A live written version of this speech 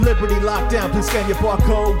Liberty lockdown, please scan your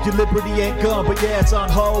barcode. Your liberty ain't gone, but yeah, it's on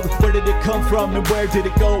hold. Where did it come from and where did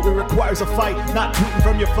it go? It requires a fight, not tweeting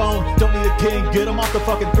from your phone. Don't need a king, get him off the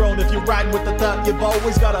fucking throne. If you're riding with the thought, you've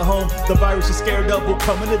always got a home. The virus you're scared of will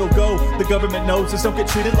come and it'll go. The government knows this, don't get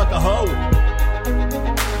treated like a hoe.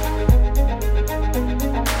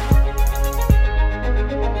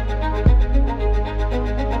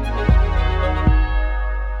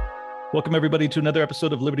 Welcome, everybody, to another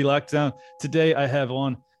episode of Liberty Lockdown. Today, I have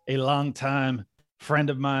on a longtime friend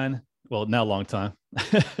of mine. Well, now long time.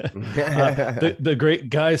 the great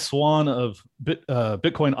Guy Swan of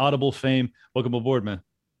Bitcoin Audible fame. Welcome aboard, man.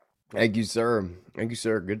 Thank you, sir. Thank you,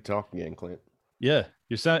 sir. Good talking again, Clint. Yeah,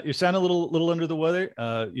 you sound a little under the weather.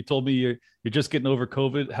 You told me you're just getting over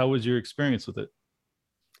COVID. How was your experience with it?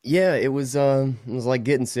 Yeah, it was like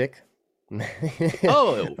getting sick.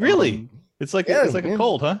 Oh, really? It's like a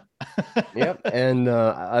cold, huh? Yep. And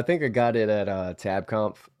I think I got it at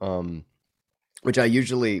TabConf,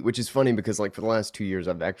 which is funny because like for the last 2 years,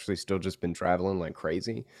 I've actually still just been traveling like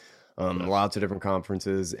crazy. Lots of different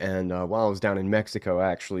conferences. And while I was down in Mexico,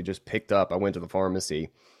 I actually just I went to the pharmacy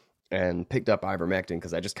and picked up ivermectin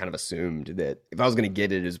because I just kind of assumed that if I was going to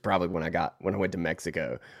get it, it was probably when I went to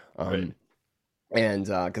Mexico. Right. And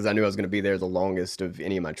because I knew I was going to be there the longest of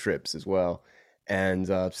any of my trips as well. And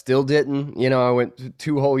still didn't, I went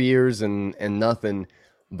 2 whole years and nothing,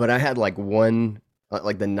 but I had like one,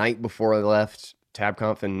 like the night before I left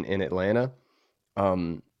TabConf in Atlanta,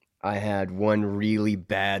 I had one really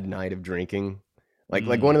bad night of drinking,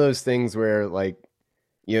 like one of those things where like,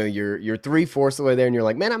 you're 3/4 of the way there and you're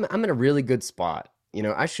like, man, I'm in a really good spot.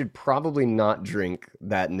 I should probably not drink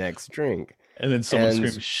that next drink. And then someone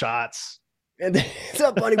screams shots. And it's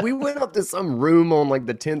so funny. We went up to some room on like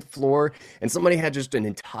the 10th floor and somebody had just an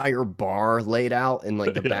entire bar laid out in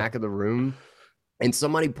like the back of the room. And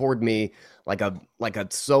somebody poured me like a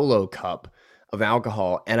solo cup of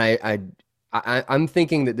alcohol. And I'm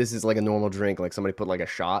thinking that this is like a normal drink. Like somebody put like a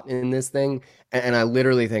shot in this thing. And I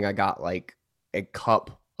literally think I got like a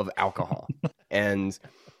cup of alcohol. and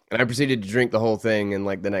I proceeded to drink the whole thing in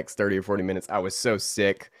like the next 30 or 40 minutes. I was so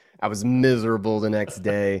sick. I was miserable the next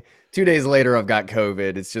day. 2 days later, I've got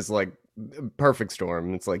COVID. It's just like perfect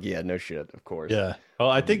storm. It's like, yeah, no shit, of course. Yeah.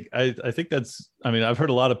 Well, I think that's, I've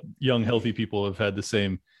heard a lot of young, healthy people have had the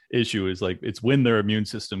same issue. Is like, it's when their immune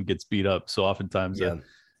system gets beat up. So oftentimes, a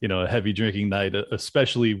heavy drinking night,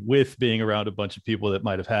 especially with being around a bunch of people that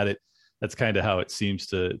might have had it, that's kind of how it seems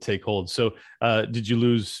to take hold. So did you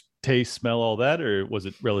lose taste, smell, all that, or was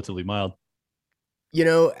it relatively mild?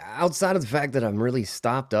 Outside of the fact that I'm really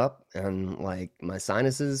stopped up and like my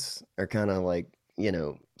sinuses are kind of like,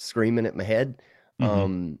 screaming at my head.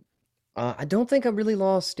 I don't think I really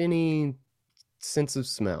lost any sense of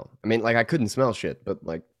smell. Like I couldn't smell shit, but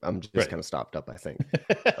like I'm just kind of stopped up, I think.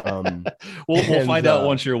 We'll find out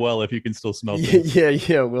once you're well if you can still smell things.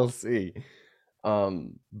 Yeah, we'll see.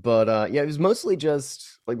 But it was mostly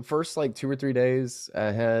just like the first like 2 or 3 days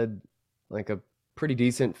I had like a pretty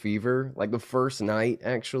decent fever. Like the first night,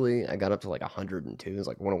 actually, I got up to like 102. It was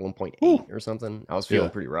like 101.8 or something. I was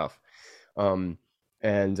feeling pretty rough. And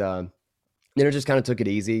then I just kind of took it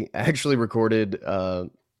easy. I actually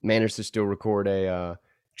managed to still record a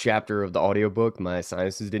chapter of the audiobook. My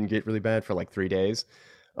sinuses didn't get really bad for like 3 days.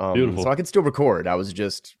 Beautiful. So I could still record. I was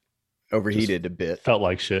just overheated a bit. Felt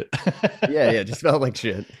like shit. yeah, just felt like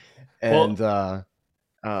shit. And but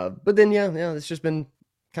then it's just been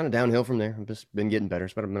kind of downhill from there. I've just been getting better.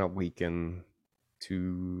 It's been a week and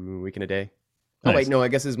a day. Oh, wait, no, I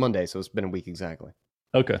guess it's Monday, so it's been a week exactly.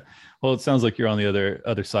 Okay. Well, it sounds like you're on the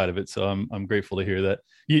other side of it, so I'm grateful to hear that.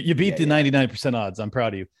 You beat the 99% odds. I'm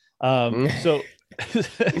proud of you. So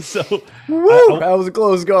Woo, that was a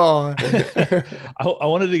close call. I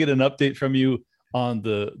wanted to get an update from you on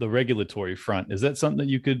the regulatory front. Is that something that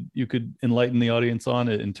you could enlighten the audience on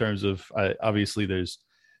in terms of obviously there's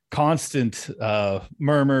constant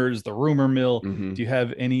murmurs, the rumor mill. Do you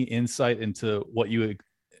have any insight into what you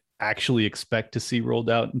actually expect to see rolled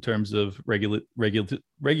out in terms of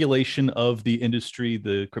regulation of the industry,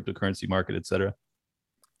 the cryptocurrency market, etc.?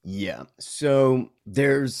 Yeah, so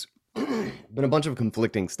there's been a bunch of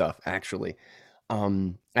conflicting stuff actually.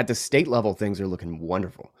 At the state level, things are looking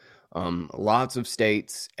wonderful. Lots of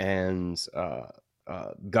states and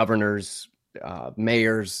governors,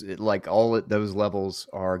 mayors, like all at those levels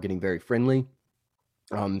are getting very friendly.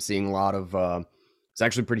 Seeing a lot of it's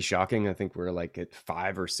actually pretty shocking. I think we're like at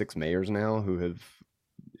 5 or 6 mayors now who have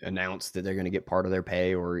announced that they're going to get part of their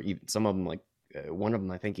pay, or even some of them, like one of them,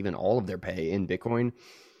 I think even all of their pay in Bitcoin.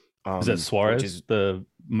 Is that Suarez?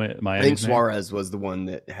 Miami? I think Suarez was the one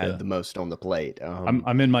that had the most on the plate.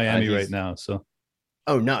 I'm in Miami right now, so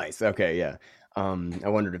Oh, nice. Okay, yeah. I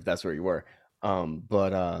wondered if that's where you were.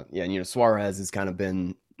 But yeah, Suarez has kind of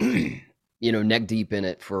been, neck deep in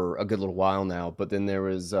it for a good little while now. But then there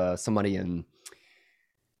was somebody in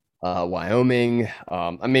Wyoming.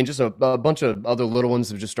 I mean, just a bunch of other little ones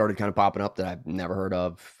have just started kind of popping up that I've never heard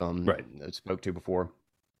of. Right. That spoke to before,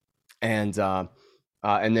 and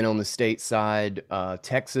then on the state side,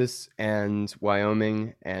 Texas and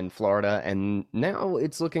Wyoming and Florida, and now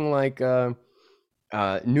it's looking like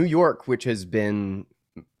New York, which has been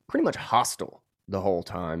pretty much hostile the whole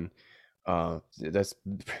time. That's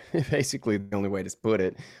basically the only way to put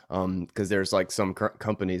it, because there's like some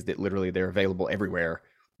companies that literally they're available everywhere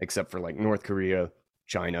except for like North Korea,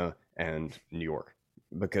 China, and New York,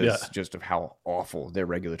 because just of how awful their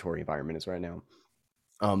regulatory environment is right now.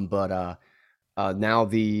 But now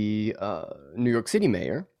the New York City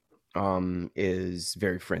mayor is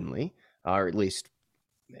very friendly, or at least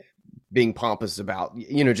being pompous about,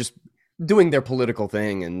 just doing their political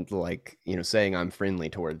thing and like, saying I'm friendly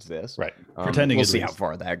towards this. Right. Pretending. We'll see how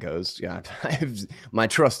far that goes. Yeah. My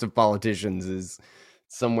trust of politicians is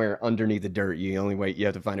somewhere underneath the dirt. You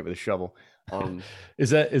have to find it with a shovel. Is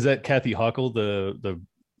that Kathy Hochul, the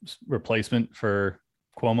replacement for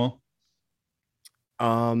Cuomo?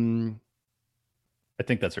 I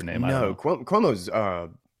think that's her name. No, Cuomo's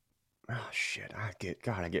shit. I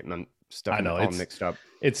get my stuff all mixed up.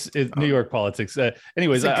 It's New York politics.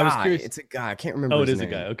 Anyways, I was curious. It's a guy. I can't remember. Oh, it is a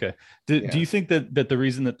guy. Okay. Do you think that the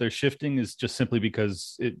reason that they're shifting is just simply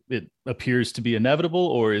because it appears to be inevitable,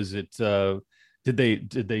 or is it did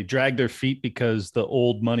they drag their feet because the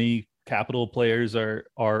old money capital players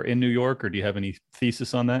are in New York, or do you have any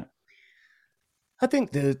thesis on that? I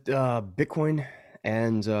think that Bitcoin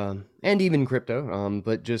and even crypto,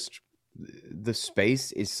 but just the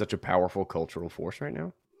space is such a powerful cultural force right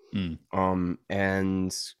now.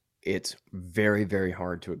 And it's very, very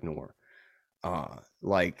hard to ignore.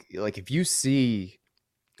 Like if you see,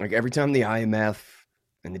 like every time the IMF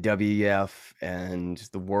and the WEF and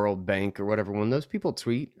the World Bank or whatever, when those people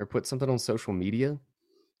tweet or put something on social media,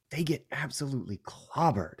 they get absolutely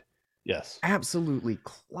clobbered. Yes. Absolutely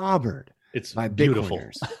clobbered. It's by beautiful.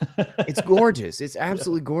 It's gorgeous. It's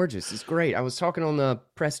absolutely gorgeous. It's great. I was talking on the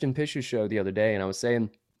Preston Pishes show the other day, and I was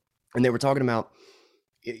saying, and they were talking about,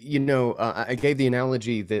 I gave the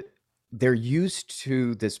analogy that they're used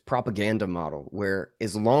to this propaganda model where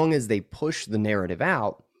as long as they push the narrative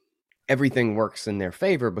out, everything works in their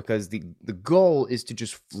favor, because the goal is to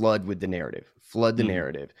just flood the narrative,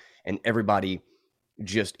 and everybody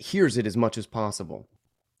just hears it as much as possible.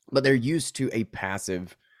 But they're used to a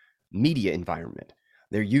passive media environment.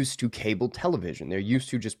 They're used to cable television. They're used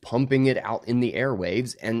to just pumping it out in the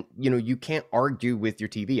airwaves. And, you can't argue with your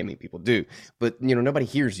TV. I mean, people do, but, nobody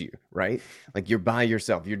hears you, right? Like you're by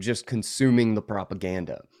yourself. You're just consuming the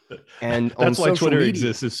propaganda. And that's why Twitter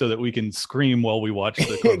exists, is so that we can scream while we watch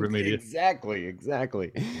the corporate media. Exactly.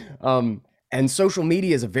 And social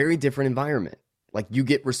media is a very different environment. Like you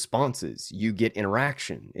get responses, you get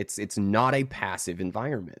interaction. It's not a passive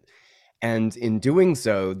environment. And in doing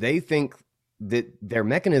so, they think that their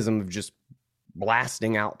mechanism of just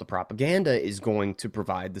blasting out the propaganda is going to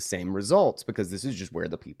provide the same results, because this is just where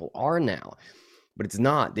the people are now. But it's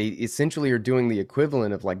not. They essentially are doing the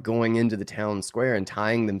equivalent of like going into the town square and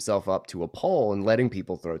tying themselves up to a pole and letting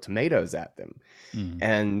people throw tomatoes at them.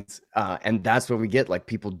 And that's what we get. Like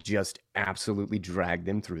people just absolutely drag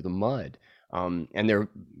them through the mud. And they're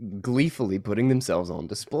gleefully putting themselves on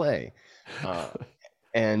display.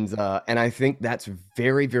 And I think that's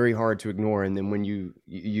very, very hard to ignore. And then when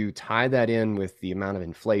you tie that in with the amount of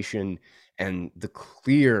inflation and the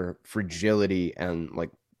clear fragility and like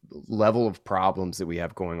level of problems that we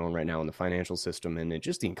have going on right now in the financial system and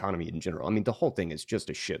just the economy in general, I mean, the whole thing is just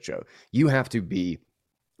a shit show. You have to be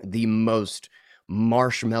the most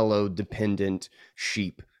marshmallow dependent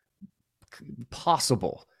sheep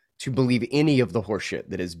possible to believe any of the horseshit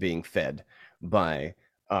that is being fed by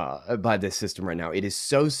this system right now. It is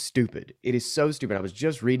so stupid. I was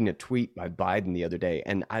just reading a tweet by Biden the other day,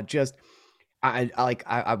 and I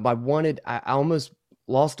almost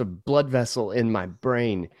lost a blood vessel in my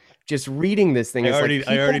brain just reading this thing. I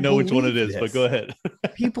already know which one it is, but go ahead.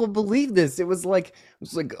 People believe this. It was like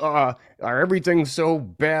everything's so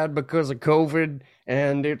bad because of COVID,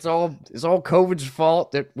 and it's all COVID's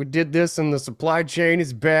fault that we did this, and the supply chain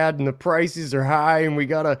is bad, and the prices are high, and we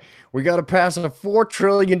gotta pass a $4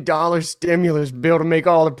 trillion stimulus bill to make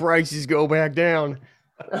all the prices go back down.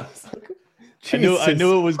 I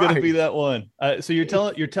knew it was going to be that one. So you're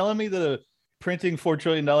telling me that printing $4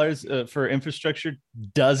 trillion for infrastructure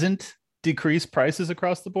doesn't decrease prices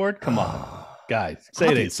across the board? Come on, guys, say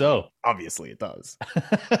it ain't so. Obviously it does.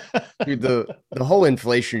 Dude, the whole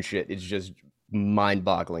inflation shit is just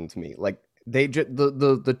mind-boggling to me. Like they just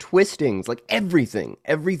the twistings, like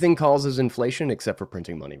everything causes inflation except for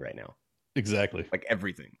printing money right now. Exactly. Like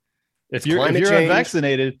everything. If you're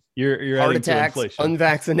unvaccinated, you're heart adding attacks, to inflation.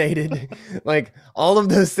 unvaccinated, like all of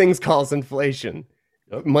those things cause inflation.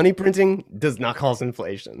 Yep. Money printing does not cause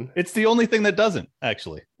inflation. It's the only thing that doesn't,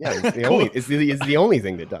 actually. Yeah, it's the only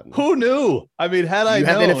thing that doesn't. Who knew? I mean, had I known, you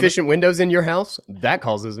have inefficient windows in your house, that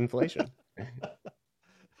causes inflation.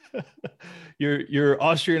 your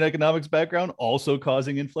Austrian economics background also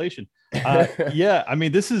causing inflation. Yeah, I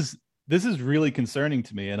mean, this is really concerning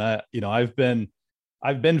to me, and I've been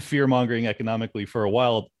fear mongering economically for a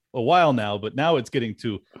while now, but now it's getting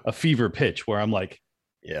to a fever pitch where I'm like,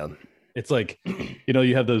 yeah. It's like,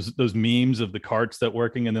 you have those memes of the carts that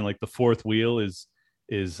working, and then like the fourth wheel is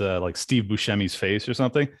like Steve Buscemi's face or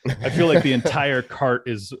something. I feel like the entire cart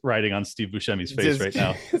is riding on Steve Buscemi's face right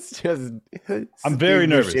now. It's just I'm very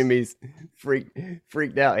nervous. Buscemi's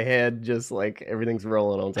freaked out head, just like everything's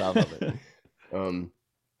rolling on top of it.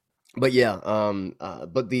 But yeah, I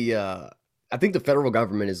think the federal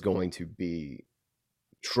government is going to be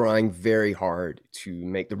trying very hard to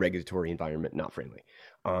make the regulatory environment not friendly.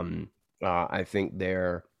 I think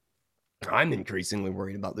I'm increasingly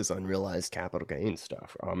worried about this unrealized capital gain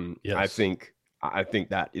stuff. Yes. I think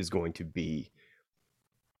that is going to be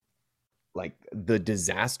like the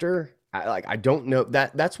disaster. I don't know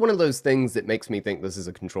that's one of those things that makes me think this is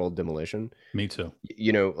a controlled demolition. Me too.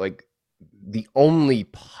 Like the only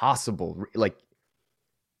possible, like,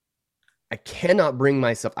 I cannot bring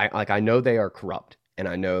myself. I know they are corrupt and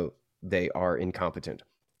I know they are incompetent,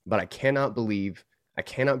 but I cannot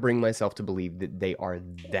bring myself to believe that they are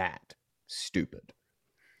that stupid.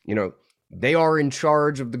 They are in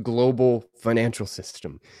charge of the global financial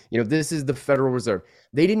system. This is the Federal Reserve.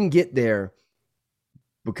 They didn't get there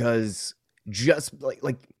because just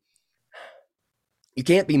like you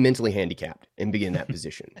can't be mentally handicapped and be in that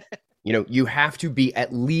position. You have to be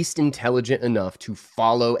at least intelligent enough to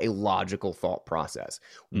follow a logical thought process.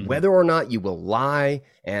 Mm-hmm. Whether or not you will lie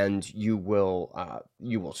and you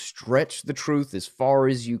will stretch the truth as far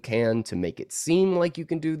as you can to make it seem like you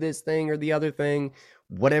can do this thing or the other thing,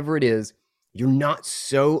 whatever it is, you're not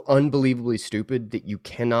so unbelievably stupid that you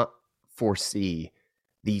cannot foresee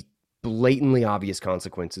the blatantly obvious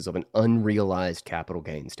consequences of an unrealized capital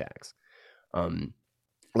gains tax.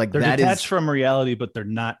 Like they're detached from reality, but they're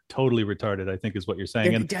not totally retarded, I think is what you're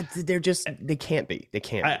saying. They can't be.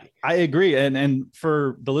 I agree. And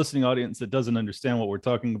for the listening audience that doesn't understand what we're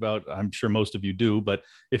talking about, I'm sure most of you do, but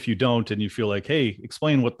if you don't and you feel like, hey,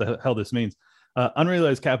 explain what the hell this means.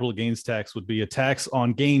 Unrealized capital gains tax would be a tax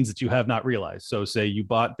on gains that you have not realized. So say you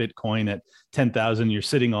bought Bitcoin at 10,000, you're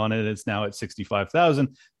sitting on it, and it's now at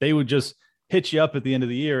 65,000. They would just hit you up at the end of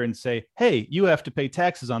the year and say, hey, you have to pay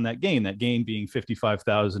taxes on that gain being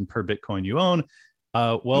 55,000 per Bitcoin you own.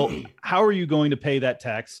 Well, how are you going to pay that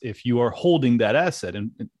tax if you are holding that asset?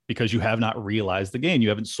 And because you have not realized the gain, you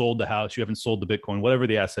haven't sold the house, you haven't sold the Bitcoin, whatever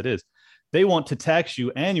the asset is, they want to tax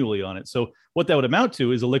you annually on it. So what that would amount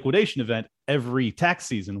to is a liquidation event every tax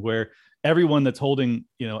season where everyone that's holding,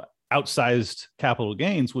 outsized capital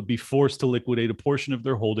gains would be forced to liquidate a portion of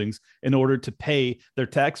their holdings in order to pay their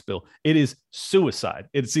tax bill. It is suicide.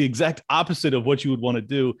 It's the exact opposite of what you would want to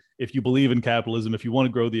do if you believe in capitalism, if you want to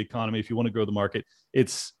grow the economy, if you want to grow the market.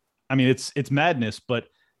 It's madness, but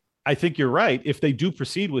I think you're right. If they do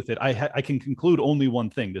proceed with it, I can conclude only one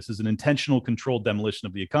thing. This is an intentional controlled demolition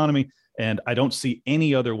of the economy, and I don't see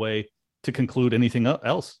any other way to conclude anything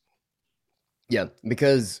else. Yeah,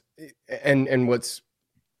 because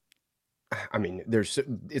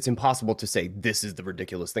it's impossible to say this is the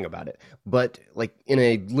ridiculous thing about it. But like in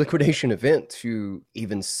a liquidation event, to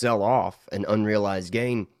even sell off an unrealized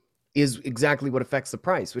gain is exactly what affects the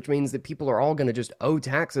price, which means that people are all going to just owe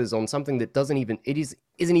taxes on something that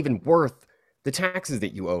isn't even worth the taxes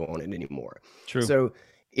that you owe on it anymore. True. So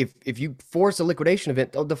if you force a liquidation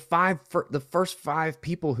event, the first 5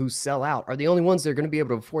 people who sell out are the only ones that are going to be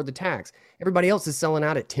able to afford the tax. Everybody else is selling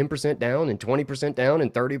out at 10% down and 20% down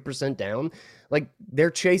and 30% down. Like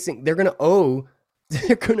they're going to owe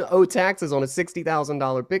taxes on a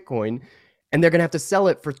 $60,000 Bitcoin, and they're going to have to sell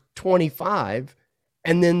it for 25,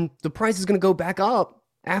 and then the price is going to go back up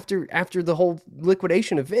after the whole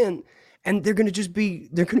liquidation event, and they're going to be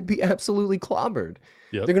absolutely clobbered.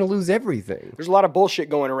 Yep. They're going to lose everything. There's a lot of bullshit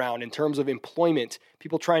going around in terms of employment,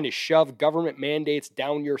 people trying to shove government mandates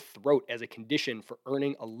down your throat as a condition for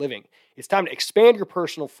earning a living. It's time to expand your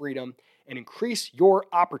personal freedom and increase your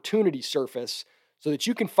opportunity surface so that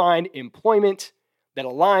you can find employment that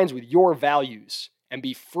aligns with your values and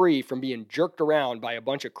be free from being jerked around by a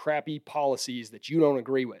bunch of crappy policies that you don't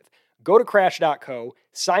agree with. Go to crash.co,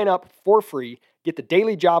 sign up for free, get the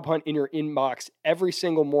daily job hunt in your inbox every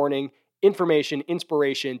single morning, information,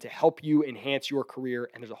 inspiration to help you enhance your career,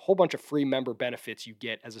 and there's a whole bunch of free member benefits you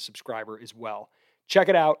get as a subscriber as well. Check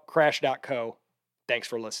it out, crash.co. Thanks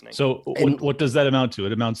for listening. So what does that amount to?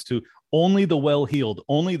 It amounts to only the well-heeled,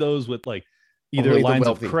 only those with like either lines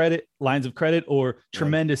of credit or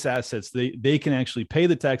tremendous assets. They can actually pay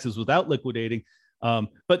the taxes without liquidating.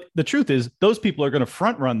 But the truth is, those people are going to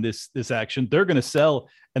front run this action. They're going to sell,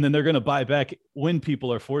 and then they're going to buy back when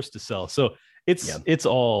people are forced to sell. So it's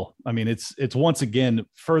all. I mean, it's once again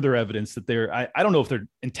further evidence that they're. I don't know if they're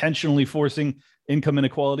intentionally forcing income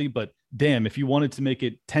inequality, but damn, if you wanted to make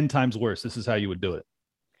it 10 times worse, this is how you would do it.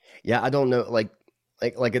 Yeah, I don't know. Like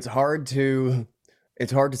it's hard to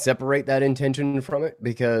separate that intention from it,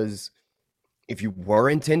 because if you were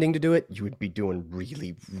intending to do it, you would be doing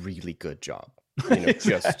really, really good job. You know,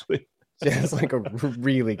 Exactly. just like a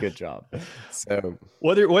really good job. So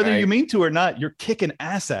whether you mean to or not, you're kicking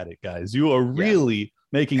ass at it, guys. You are really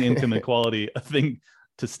making income inequality a thing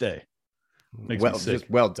to stay. Makes me sick.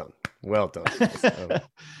 Well done.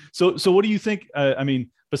 So what do you think? I mean,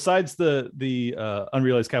 besides the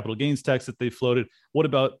unrealized capital gains tax that they floated, what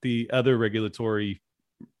about the other regulatory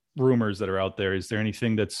rumors that are out there? Is there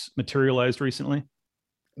anything that's materialized recently?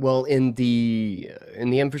 Well, in the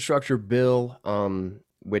infrastructure bill,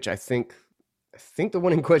 which I think the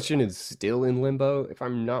one in question is still in limbo, if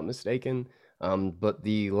I'm not mistaken. But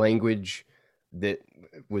the language that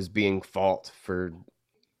was being fought for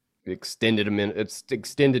extended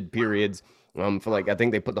periods, for like, I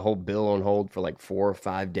think they put the whole bill on hold for like 4 or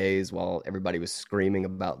 5 days while everybody was screaming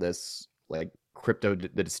about this, like crypto,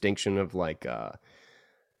 the distinction of like,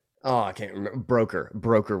 I can't remember,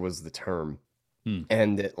 broker was the term.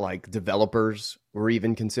 And that like developers were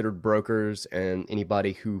even considered brokers, and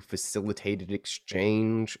anybody who facilitated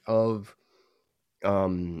exchange of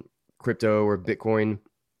crypto or Bitcoin,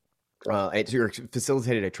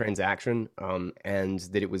 facilitated a transaction, and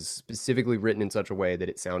that it was specifically written in such a way that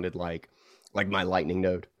it sounded like my Lightning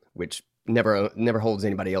node, which never holds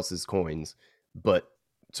anybody else's coins, but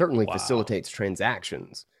certainly facilitates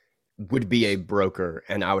transactions, would be a broker,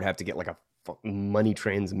 and I would have to get like a money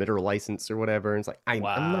transmitter license or whatever. And it's like, I'm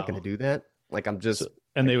not going to do that. Like, I'm just...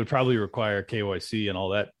 And they would probably require KYC and all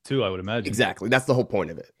that too, I would imagine. Exactly. That's the whole point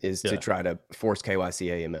of it, is to try to force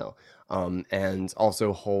KYC AML, and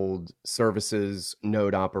also hold services,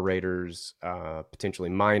 node operators, potentially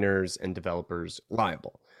miners and developers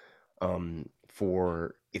liable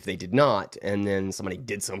for if they did not, and then somebody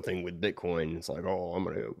did something with Bitcoin. It's like, I'm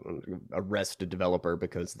going to arrest a developer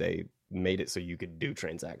because they made it so you could do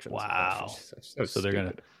transactions. Wow. So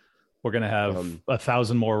we're going to have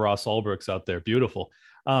 1,000 more Ross Ulbrichts out there. Beautiful.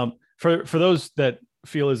 For those that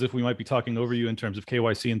feel as if we might be talking over you in terms of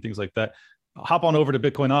KYC and things like that, hop on over to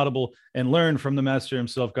Bitcoin Audible and learn from the master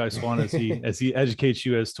himself, Guy Swan, as he educates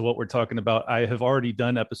you as to what we're talking about. I have already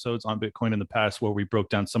done episodes on Bitcoin in the past where we broke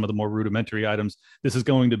down some of the more rudimentary items. This is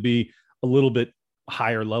going to be a little bit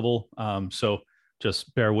higher level. So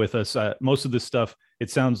just bear with us. Most of this stuff, it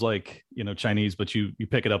sounds like, Chinese, but you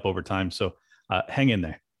pick it up over time. So hang in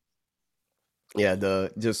there. Yeah,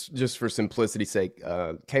 just for simplicity's sake,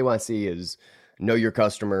 KYC is know your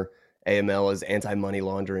customer. AML is anti-money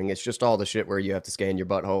laundering. It's just all the shit where you have to scan your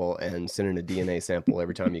butthole and send in a DNA sample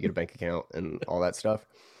every time you get a bank account and all that stuff.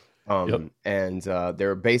 And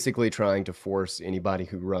they're basically trying to force anybody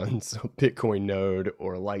who runs a Bitcoin node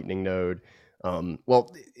or a Lightning node.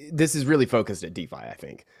 Well, this is really focused at DeFi, I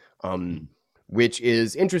think, which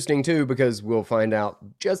is interesting too, because we'll find out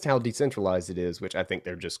just how decentralized it is, which I think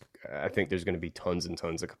there's going to be tons and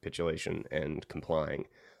tons of capitulation and complying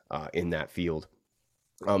in that field.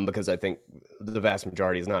 Because I think the vast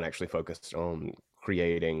majority is not actually focused on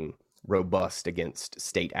creating robust against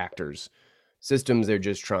state actors systems. They're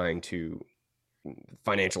just trying to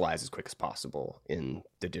financialize as quick as possible in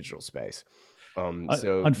the digital space.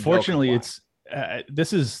 So unfortunately,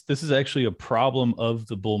 this is actually a problem of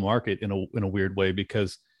the bull market in a weird way,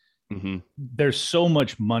 because there's so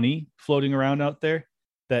much money floating around out there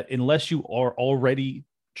that unless you are already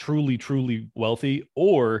truly wealthy,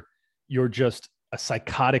 or you're just a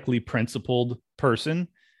psychotically principled person,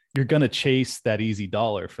 you're going to chase that easy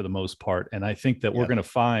dollar for the most part. And I think that we're going to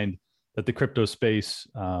find that the crypto space,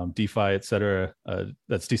 DeFi, et cetera,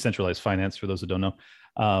 that's decentralized finance for those who don't know.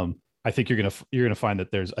 I think you're going to find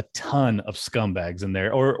that there's a ton of scumbags in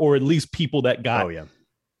there, or at least people that got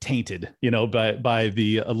tainted, by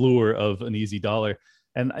the allure of an easy dollar.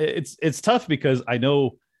 And it's tough because I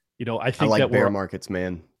know, I think I like that bear markets,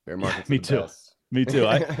 man. Bear markets. Me too. Best. Me too.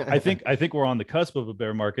 I think we're on the cusp of a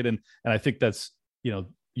bear market, and I think that's, you know,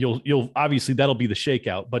 you'll obviously that'll be the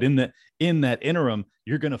shakeout. But in that interim,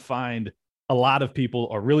 you're going to find a lot of people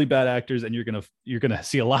are really bad actors, and you're gonna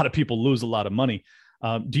see a lot of people lose a lot of money.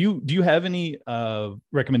 Do you have any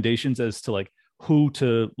recommendations as to like who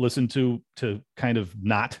to listen to kind of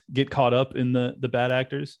not get caught up in the bad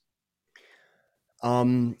actors?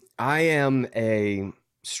 I am a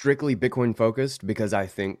strictly Bitcoin focused because I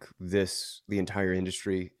think the entire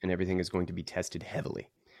industry and everything is going to be tested heavily,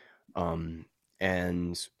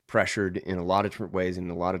 and pressured in a lot of different ways in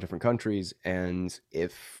a lot of different countries. And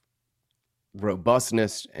if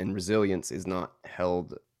robustness and resilience is not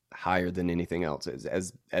held higher than anything else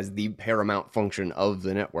as the paramount function of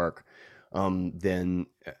the network, then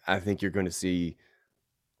I think you're going to see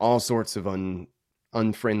all sorts of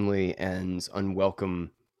unfriendly and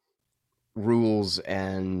unwelcome rules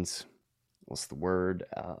and what's the word,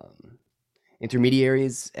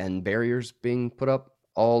 intermediaries and barriers being put up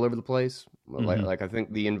all over the place. Mm-hmm. Like I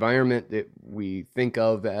think the environment that we think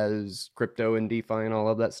of as crypto and DeFi and all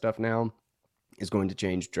of that stuff now is going to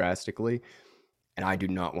change drastically, and I do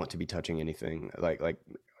not want to be touching anything like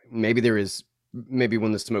maybe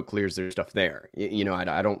when the smoke clears there's stuff there, you know.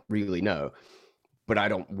 I don't really know, but I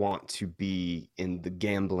don't want to be in the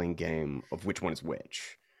gambling game of which one is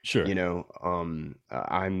which. Sure. You know,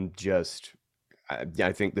 I'm just,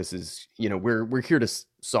 I think this is, you know, we're here to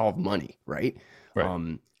solve money, right?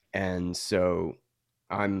 Right. And so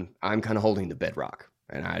I'm kind of holding the bedrock,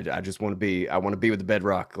 and I just want to be, I want to be with the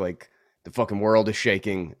bedrock. Like the fucking world is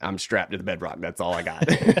shaking, I'm strapped to the bedrock. That's all I got.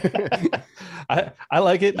 I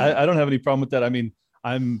like it. I don't have any problem with that. I mean,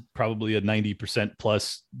 I'm probably a 90%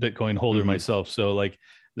 plus Bitcoin holder Mm-hmm. myself. So like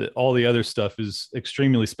all the other stuff is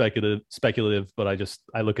extremely speculative, but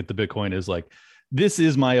I look at the Bitcoin as like, this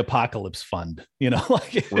is my apocalypse fund, you know,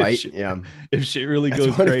 like Right. If shit really That's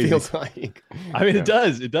goes what crazy. it feels like. I mean, Yeah.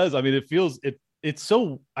 it does. I mean, it's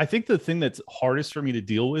so, I think the thing that's hardest for me to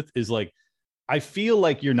deal with is like, I feel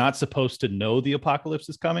like you're not supposed to know the apocalypse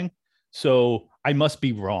is coming. So I must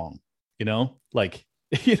be wrong, you know, like,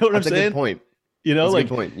 you know what That's I'm a saying? good point. You know, That's like, a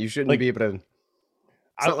good point. You shouldn't like, be able to. It's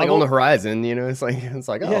I- not like I on the won't- horizon, you know. It's like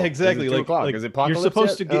oh, yeah, exactly. Is it 2 Like, o'clock? like Is it apocalypse you're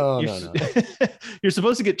supposed yet? to get, Oh, no. you're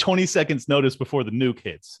supposed to get 20 seconds notice before the nuke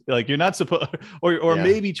hits. Like you're not supposed, or Yeah.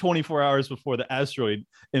 maybe 24 hours before the asteroid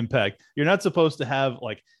impact. You're not supposed to have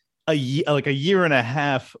like a year and a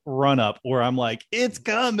half run up where I'm like, it's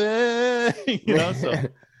coming, you know. So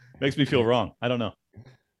makes me feel wrong. I don't know.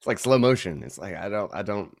 It's like slow motion. It's like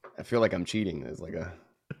I feel like I'm cheating. There's like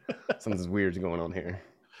something's weird going on here.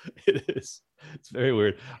 It is. It's very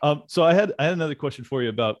weird. So I had another question for you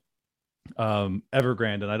about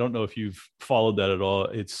Evergrande, and I don't know if you've followed that at all.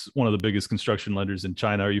 It's one of the biggest construction lenders in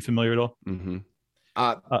China. Are you familiar at all? Mm-hmm.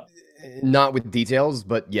 Not with details,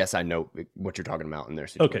 but yes, I know what you're talking about in their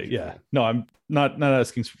situation. Okay, yeah. No, I'm not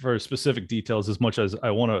asking for specific details as much as I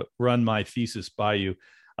want to run my thesis by you.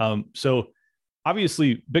 So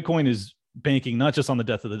obviously, Bitcoin is banking not just on the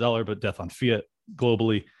death of the dollar, but death on fiat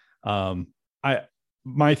globally.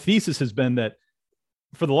 My thesis has been that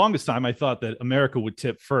for the longest time, I thought that America would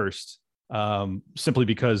tip first, simply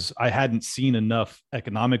because I hadn't seen enough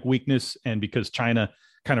economic weakness, and because China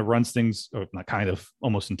kind of runs things, or not kind of,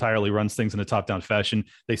 almost entirely runs things in a top-down fashion.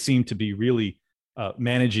 They seem to be really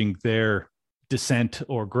managing their descent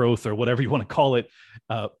or growth or whatever you want to call it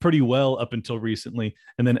pretty well up until recently.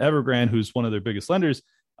 And then Evergrande, who's one of their biggest lenders,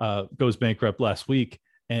 goes bankrupt last week.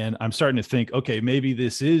 And I'm starting to think, okay, maybe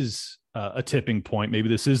this is a tipping point. Maybe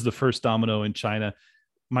this is the first domino in China.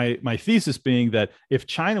 My thesis being that if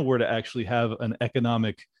China were to actually have an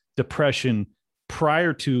economic depression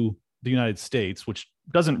prior to the United States, which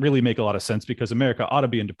doesn't really make a lot of sense because America ought to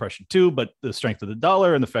be in depression too, but the strength of the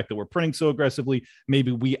dollar and the fact that we're printing so aggressively,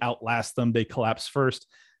 maybe we outlast them, they collapse first.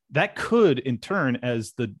 That could in turn,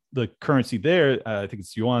 as the currency there, I think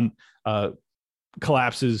it's yuan,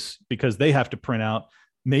 collapses because they have to print out,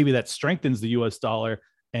 maybe that strengthens the US dollar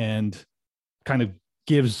and kind of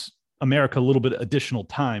gives America a little bit additional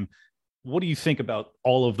time. What do you think about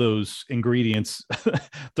all of those ingredients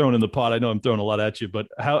thrown in the pot? I know I'm throwing a lot at you, but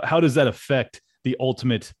how does that affect the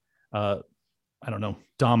ultimate,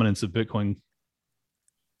 dominance of Bitcoin?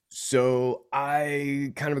 So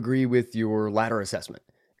I kind of agree with your latter assessment,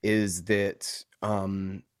 is that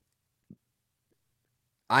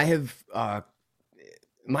I have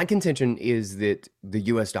my contention is that the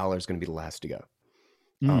US dollar is going to be the last to go.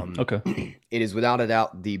 Okay. It is without a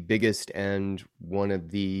doubt the biggest and one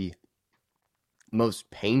of the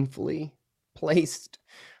most painfully placed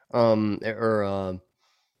one of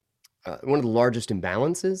the largest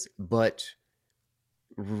imbalances, but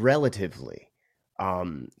relatively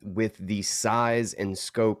with the size and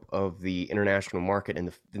scope of the international market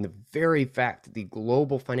and the very fact that the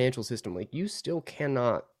global financial system, like you still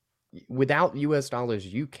cannot, without US dollars,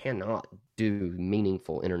 you cannot do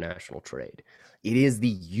meaningful international trade. It is the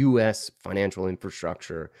US financial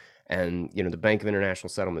infrastructure and, you know, the Bank of International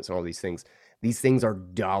Settlements and all these things. These things are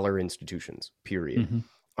dollar institutions, period.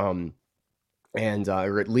 Or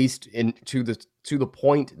at least to the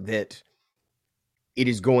point that it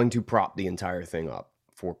is going to prop the entire thing up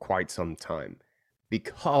for quite some time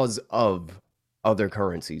because of other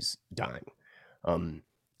currencies dying. And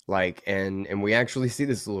we actually see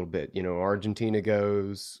this a little bit. You know, Argentina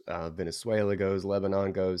goes, Venezuela goes,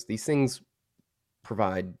 Lebanon goes. These things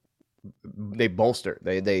they bolster,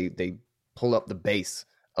 they pull up the base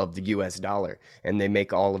of the US dollar, and they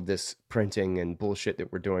make all of this printing and bullshit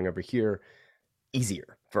that we're doing over here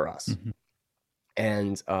easier for us.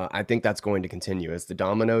 And I think that's going to continue as the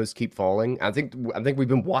dominoes keep falling. I think we've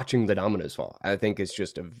been watching the dominoes fall. I think it's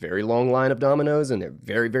just a very long line of dominoes, and they're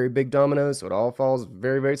very, very big dominoes, so it all falls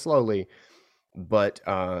very, very slowly. But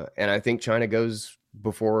and I think China goes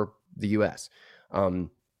before the US.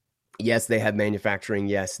 Yes, they have manufacturing.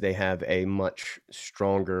 Yes, they have a much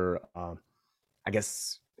stronger, I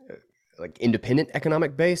guess, like independent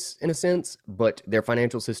economic base in a sense, but their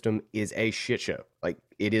financial system is a shit show. Like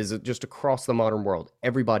it is just across the modern world.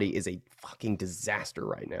 Everybody is a fucking disaster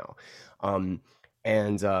right now.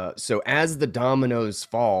 So as the dominoes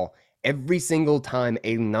fall, every single time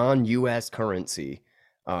a non-US currency,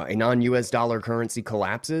 a non-US dollar currency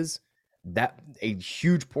collapses, that a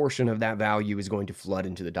huge portion of that value is going to flood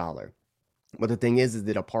into the dollar. But the thing is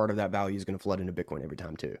that a part of that value is going to flood into Bitcoin every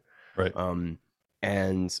time too. Right.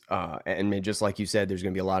 And just like you said, there's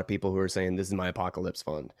going to be a lot of people who are saying this is my apocalypse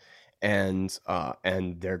fund, and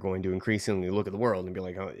they're going to increasingly look at the world and be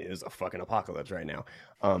like, oh, it is a fucking apocalypse right now.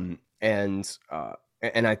 And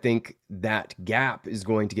I think that gap is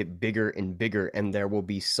going to get bigger and bigger, and there will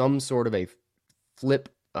be some sort of a flip,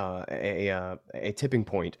 a tipping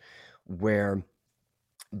point where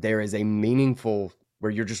there is a meaningful,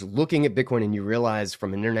 where you're just looking at Bitcoin and you realize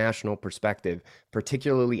from an international perspective,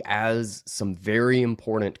 particularly as some very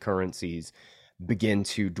important currencies begin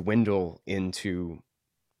to dwindle into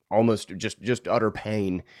almost just utter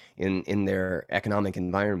pain in their economic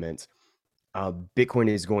environment, Bitcoin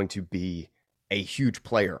is going to be a huge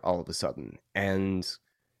player all of a sudden. And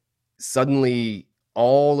suddenly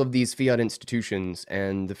all of these fiat institutions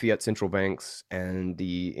and the fiat central banks and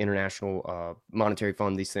the International Monetary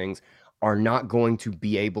Fund, these things are not going to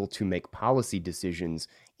be able to make policy decisions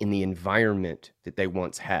in the environment that they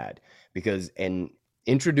once had, because in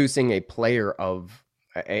introducing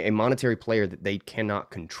a monetary player that they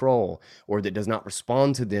cannot control or that does not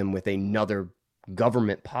respond to them with another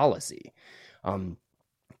government policy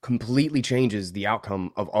completely changes the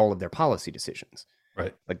outcome of all of their policy decisions.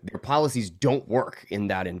 Right. Like their policies don't work in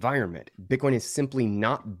that environment. Bitcoin is simply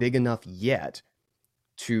not big enough yet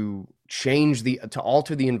to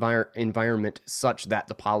alter the environment such that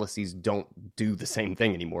the policies don't do the same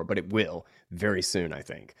thing anymore, but it will very soon, I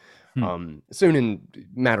think. Soon in a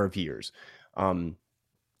matter of years. And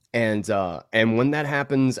when that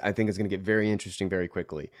happens, I think it's going to get very interesting very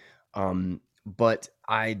quickly. But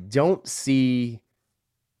I don't see,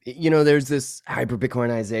 there's this hyper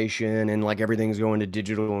Bitcoinization and like everything's going to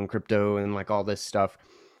digital and crypto and like all this stuff.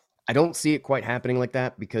 I don't see it quite happening like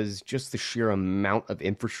that because just the sheer amount of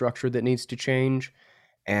infrastructure that needs to change.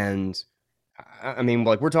 And I mean,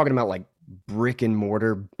 like we're talking about like brick and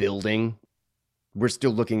mortar building. We're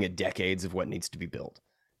still looking at decades of what needs to be built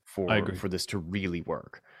for this to really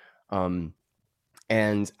work. And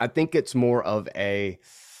I think it's more of I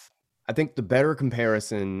think the better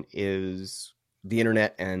comparison is the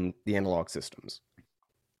internet and the analog systems.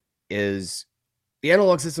 Is the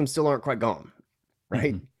analog systems still aren't quite gone,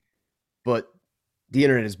 right? Mm-hmm. But the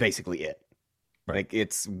internet is basically it. Right.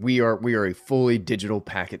 Like we are a fully digital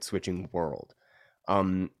packet switching world.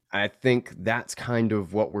 I think that's kind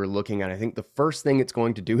of what we're looking at. I think the first thing it's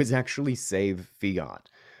going to do is actually save fiat.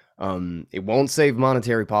 It won't save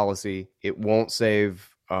monetary policy. It won't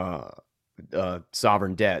save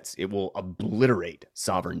sovereign debts. It will obliterate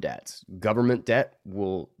sovereign debts. Government debt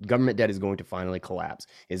is going to finally collapse.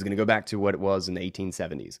 It's going to go back to what it was in the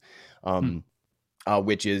 1870s,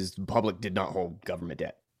 which is the public did not hold government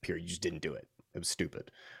debt. Period. You just didn't do it. It was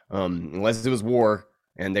stupid. Unless it was war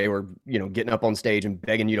and they were, getting up on stage and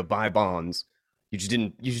begging you to buy bonds. You just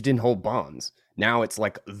didn't hold bonds. Now it's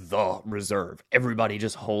like the reserve. Everybody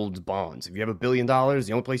just holds bonds. If you have $1 billion,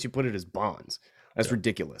 the only place you put it is bonds. That's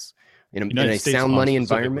ridiculous. In a sound money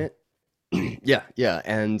environment. Yeah.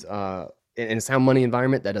 And in a sound money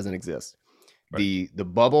environment, that doesn't exist. The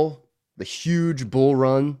bubble, the huge bull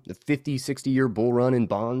run, the 50, 60-year bull run in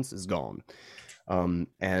bonds is gone.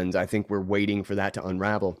 And I think we're waiting for that to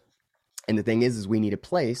unravel. And the thing is we need a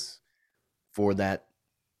place for that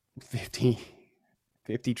 50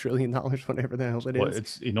 trillion dollars, whatever the hell it is. Well,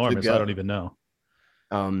 it's enormous. I don't even know.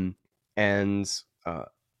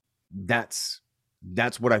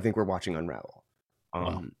 That's what I think we're watching unravel.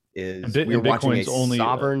 Wow. We're watching a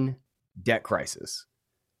sovereign debt crisis,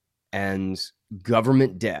 and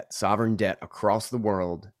government debt, sovereign debt across the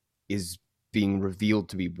world is being revealed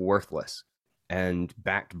to be worthless and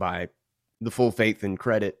backed by the full faith and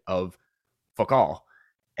credit of fuck all.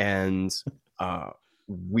 And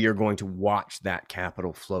we are going to watch that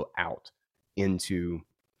capital flow out into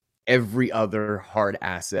every other hard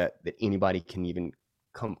asset that anybody can even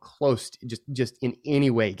come close to, just in any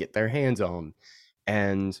way get their hands on.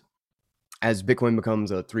 And as Bitcoin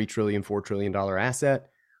becomes a $3 trillion, $4 trillion asset,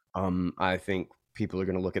 I think people are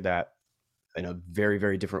going to look at that in a very,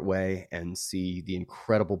 very different way and see the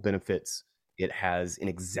incredible benefits it has in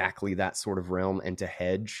exactly that sort of realm, and to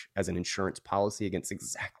hedge as an insurance policy against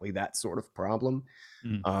exactly that sort of problem.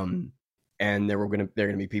 And there are going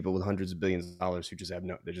to be people with hundreds of billions of dollars who just have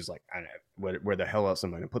they're just like, I don't know, where the hell else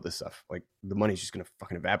am I going to put this stuff? Like, the money's just going to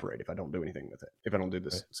fucking evaporate if I don't do anything with it, if I don't do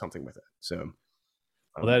something with it. So,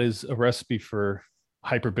 well, that is a recipe for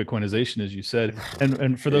hyper Bitcoinization, as you said.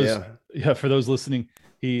 And for those, for those listening,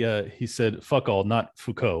 he said, fuck all, not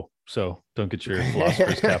Foucault. So don't get your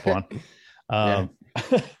philosopher's cap on. Well,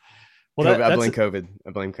 I blame COVID.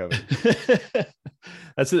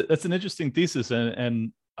 That's an interesting thesis.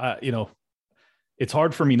 And it's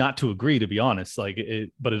hard for me not to agree, to be honest,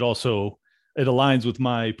 but it also, it aligns with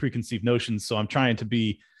my preconceived notions. So I'm trying to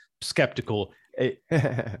be skeptical. I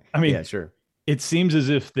mean, yeah, sure. It seems as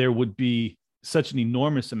if there would be such an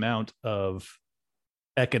enormous amount of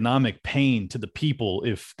economic pain to the people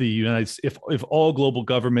if if all global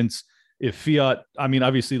governments, if fiat, I mean,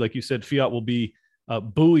 obviously, like you said, fiat will be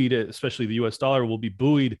buoyed, especially the US dollar will be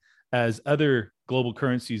buoyed as other global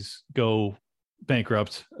currencies go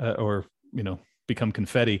bankrupt or, become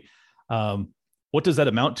confetti. What does that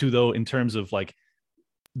amount to, though, in terms of like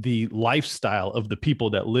the lifestyle of the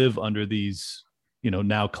people that live under these,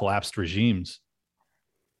 now collapsed regimes?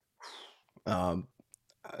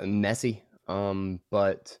 Messy.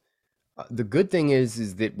 But the good thing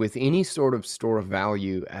is that with any sort of store of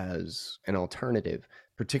value as an alternative,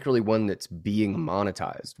 particularly one that's being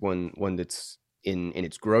monetized, one that's in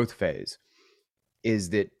its growth phase, is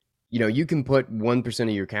that, you can put 1% of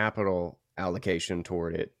your capital allocation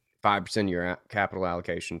toward it, 5% of your capital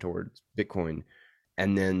allocation towards Bitcoin.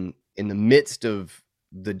 And then in the midst of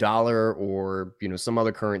the dollar or, some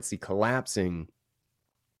other currency collapsing,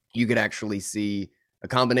 you could actually see a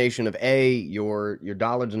combination of your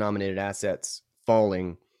dollar denominated assets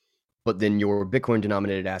falling, but then your Bitcoin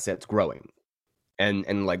denominated assets growing,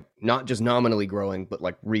 and like not just nominally growing, but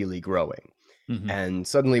like really growing. Mm-hmm. And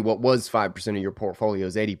suddenly what was 5% of your portfolio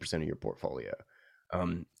is 80% of your portfolio.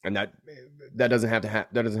 And that doesn't have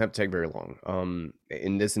to take very long.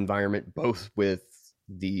 In this environment, both with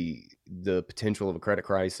the potential of a credit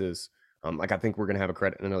crisis, like I think we're going to have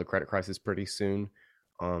another credit crisis pretty soon.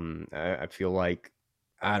 I feel like,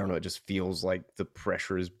 I don't know, it just feels like the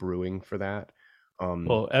pressure is brewing for that.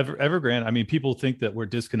 Well, Evergrande, I mean, people think that we're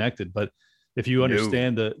disconnected, but if you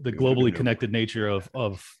understand the globally connected nature of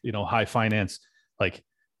high finance, like,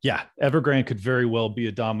 yeah, Evergrande could very well be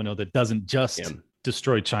a domino that doesn't just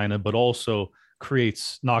destroy China, but also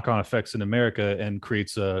creates knock-on effects in America and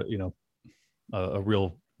creates a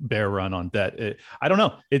real bear run on debt. I don't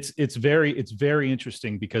know. It's very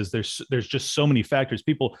interesting because there's just so many factors.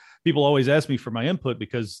 People always ask me for my input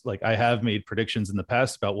because, like, I have made predictions in the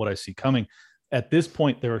past about what I see coming. At this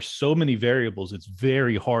point, there are so many variables. It's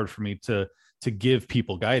very hard for me to give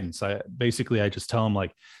people guidance. I just tell them,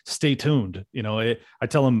 like, stay tuned. I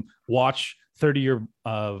tell them watch 30-year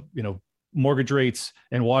mortgage rates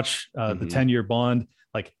and watch the 10-year bond.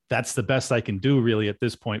 Like, that's the best I can do really at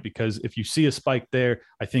this point, because if you see a spike there,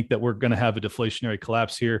 I think that we're going to have a deflationary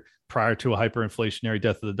collapse here prior to a hyperinflationary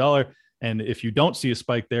death of the dollar. And if you don't see a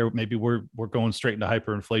spike there, maybe we're going straight into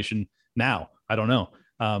hyperinflation now. I don't know.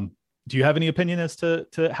 Do you have any opinion as to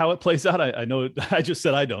how it plays out? I know I just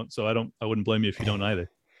said I don't, so I wouldn't blame you if you don't either.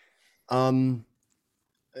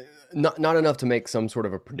 Not enough to make some sort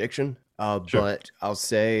of a prediction. Sure. But I'll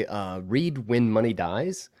say, read When Money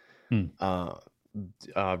Dies.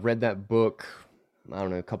 Read that book, I don't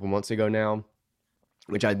know, a couple months ago now,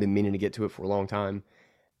 which I'd been meaning to get to it for a long time.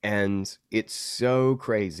 And it's so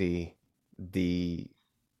crazy,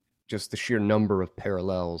 just the sheer number of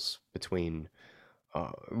parallels between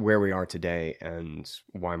where we are today and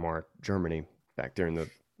Weimar Germany back during the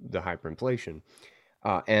hyperinflation.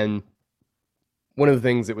 And one of the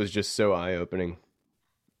things that was just so eye-opening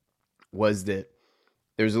was that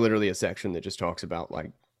there's literally a section that just talks about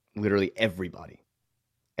like literally everybody.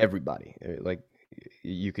 Like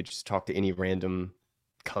you could just talk to any random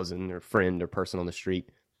cousin or friend or person on the street.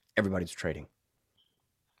 Everybody's trading.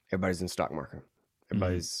 Everybody's in the stock market.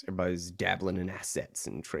 Everybody's dabbling in assets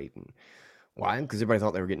and trading. Why? Because everybody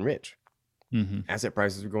thought they were getting rich. Asset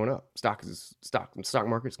prices are going up. Stock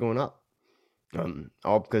market's going up.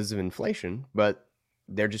 All because of inflation, but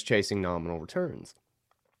they're just chasing nominal returns.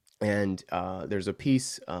 And there's a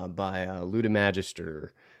piece by Luda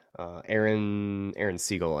Magister, Aaron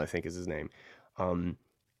Siegel, I think is his name.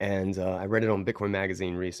 And I read it on Bitcoin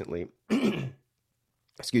Magazine recently.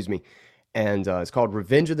 Excuse me. And it's called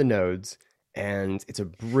Revenge of the Nodes. And it's a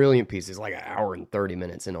brilliant piece. It's like an hour and 30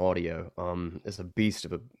 minutes in audio. It's a beast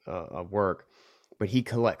of a work. But he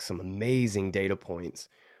collects some amazing data points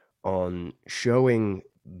on showing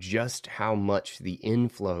just how much the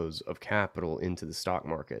inflows of capital into the stock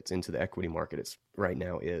markets, into the equity markets right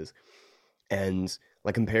now is. And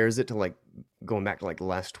like compares it to like going back to like the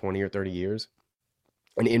last 20 or 30 years.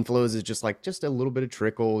 And inflows is just a little bit of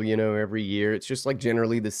trickle, every year. It's just like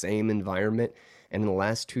generally the same environment. And in the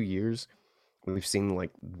last 2 years, we've seen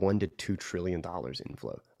like $1 to $2 trillion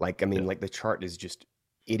inflow. Like, I mean, like the chart is just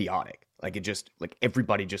idiotic. Like it just, like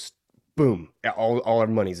everybody just, boom, all our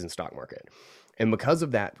money's in stock market. And because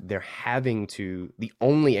of that, they're having to, the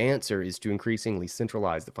only answer is to increasingly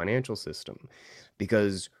centralize the financial system.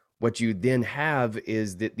 Because what you then have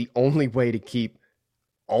is that the only way to keep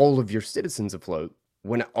all of your citizens afloat,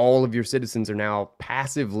 when all of your citizens are now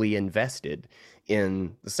passively invested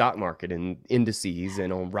in the stock market and indices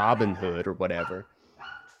and on Robinhood or whatever.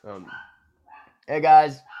 Hey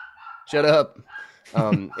guys, shut up.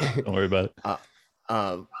 Don't worry about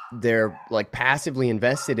it. They're like passively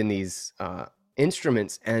invested in these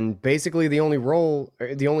instruments, and basically the only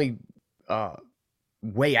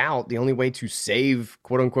way out, the only way to save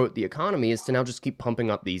quote unquote the economy is to now just keep pumping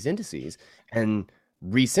up these indices and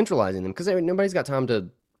re-centralizing them, because nobody's got time to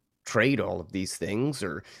trade all of these things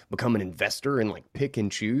or become an investor and like pick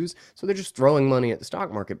and choose. So they're just throwing money at the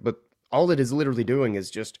stock market. But all it is literally doing is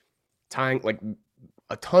just tying, like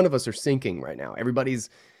a ton of us are sinking right now. Everybody's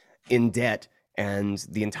in debt and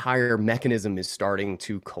the entire mechanism is starting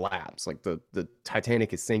to collapse. Like the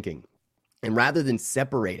Titanic is sinking. And rather than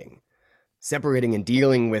separating and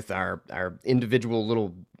dealing with our individual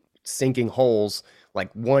little sinking holes like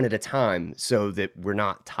one at a time so that we're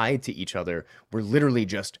not tied to each other, we're literally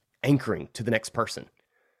just anchoring to the next person.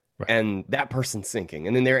 Right. And that person's sinking,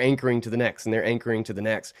 and then they're anchoring to the next, and they're anchoring to the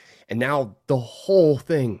next. And now the whole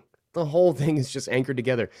thing is just anchored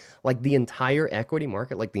together. Like the entire equity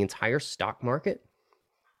market, like the entire stock market,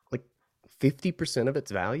 like 50% of its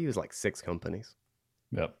value is like 6 companies.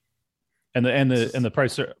 Yep. And the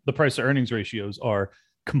price to earnings ratios are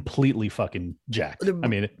completely fucking jacked. I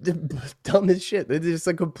mean, they're dumb as shit. They're just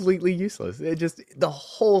like completely useless. The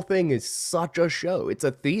whole thing is such a show. It's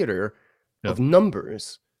a theater of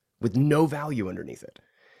numbers with no value underneath it.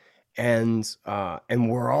 And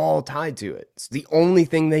we're all tied to it. So the only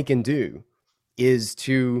thing they can do is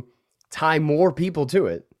to tie more people to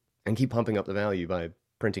it and keep pumping up the value by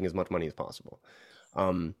printing as much money as possible.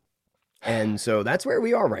 And so that's where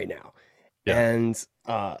we are right now. Yeah. And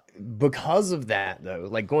because of that, though,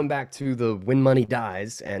 like going back to the When Money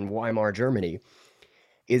Dies and Weimar Germany,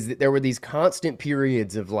 is that there were these constant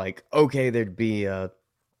periods of like, okay, there'd be a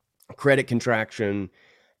credit contraction,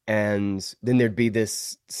 and then there'd be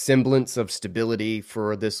this semblance of stability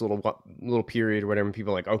for this little period or whatever. And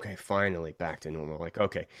people are like, okay, finally back to normal. Like,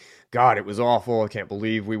 okay, God, it was awful. I can't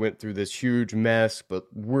believe we went through this huge mess, but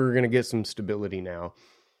we're going to get some stability now.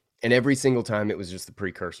 And every single time it was just the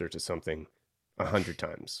precursor to something 100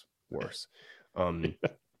 times worse.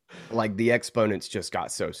 Like the exponents just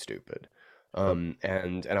got so stupid.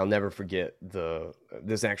 And I'll never forget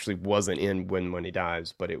this actually wasn't in When Money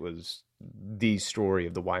Dies, but it was the story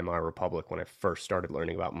of the Weimar Republic when I first started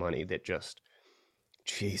learning about money that just,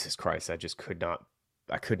 Jesus Christ, I could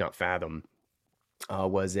not fathom.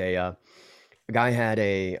 Was a guy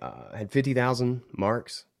had 50,000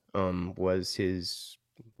 marks, was his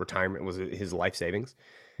retirement, was his life savings.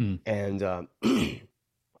 And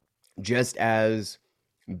just as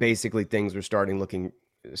basically things were starting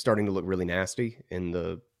to look really nasty in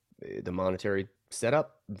the monetary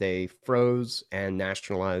setup, they froze and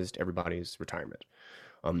nationalized everybody's retirement.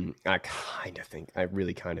 I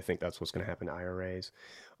really kind of think that's what's going to happen to IRAs.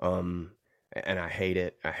 And I hate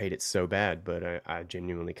it so bad, but I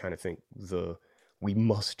genuinely kind of think the we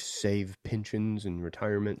must save pensions and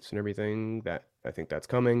retirements and everything. That I think that's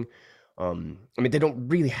coming. I mean, they don't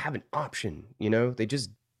really have an option, you know. That's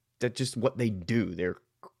just what they do. They're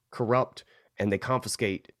corrupt and they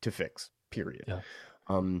confiscate to fix. Period. Yeah.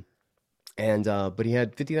 But he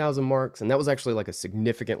had 50,000 marks, and that was actually like a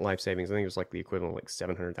significant life savings. I think it was like the equivalent of like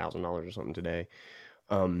 $700,000 or something today.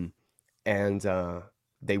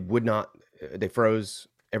 They would not. They froze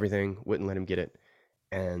everything, wouldn't let him get it,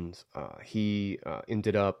 and he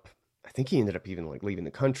ended up. I think he ended up even like leaving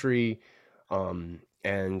the country.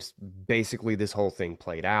 And basically this whole thing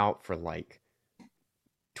played out for like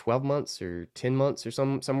 12 months or 10 months or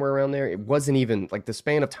somewhere around there. It wasn't even like the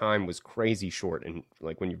span of time was crazy short. And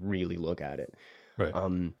like when you really look at it, Right.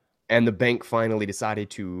 And the bank finally decided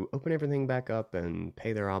to open everything back up and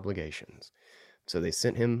pay their obligations. So they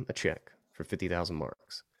sent him a check for 50,000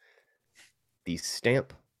 marks. The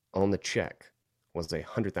stamp on the check was a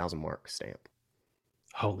 100,000 mark stamp.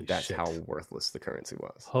 Holy That's shit. how worthless the currency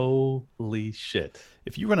was. Holy shit.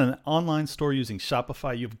 If you run an online store using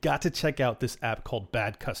Shopify, you've got to check out this app called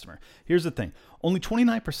Bad Customer. Here's the thing. Only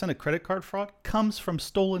 29% of credit card fraud comes from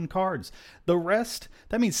stolen cards. The rest,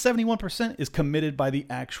 that means 71%, is committed by the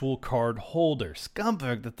actual card holder.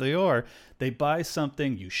 Scumbag that they are. They buy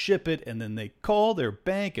something, you ship it, and then they call their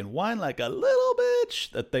bank and whine like a little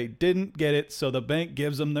bitch that they didn't get it, so the bank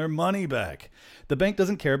gives them their money back. The bank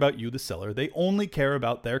doesn't care about you, the seller. They only care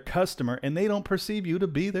about their customer, and they don't perceive you to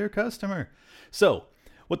be their customer. So,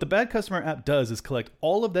 what the Bad Customer app does is collect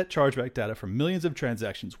all of that chargeback data from millions of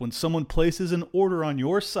transactions. When someone places an order on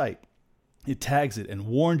your site, it tags it and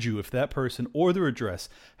warns you if that person or their address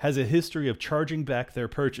has a history of charging back their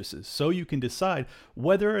purchases, so you can decide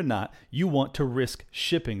whether or not you want to risk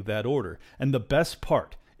shipping that order. And the best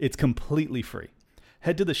part, it's completely free.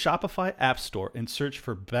 Head to the Shopify App Store and search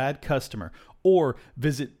for Bad Customer, or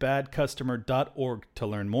visit badcustomer.org to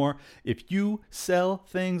learn more. If you sell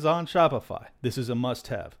things on Shopify, this is a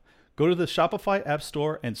must-have. Go to the Shopify App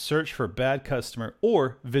Store and search for Bad Customer,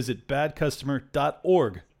 or visit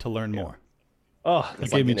badcustomer.org to learn more. Oh,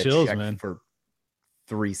 that gave me chills, man. For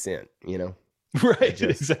 3 cents, you know? Right,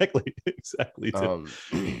 exactly, Tim.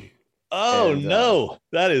 No,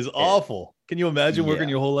 that is awful. Can you imagine working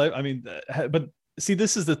your whole life? I mean, but see,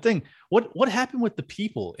 this is the thing. What happened with the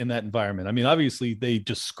people in that environment? I mean, obviously they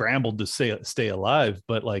just scrambled to stay alive,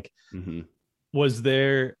 but like, was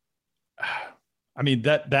there? I mean,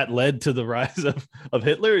 that led to the rise of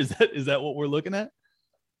Hitler. Is that what we're looking at?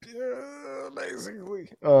 Basically,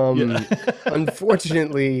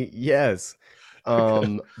 unfortunately, yes.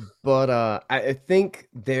 But I think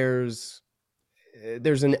there's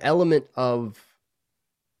an element of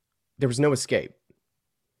there was no escape.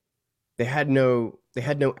 They had no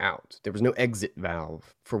out. There was no exit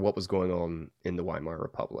valve for what was going on in the Weimar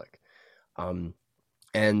Republic.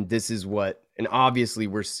 And this is and obviously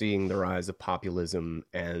we're seeing the rise of populism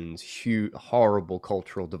and horrible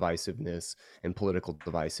cultural divisiveness and political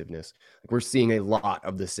divisiveness. Like, we're seeing a lot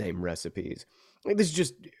of the same recipes. Like, this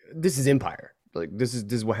is empire. Like, this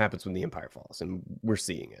is what happens when the empire falls, and we're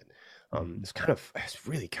seeing it. It's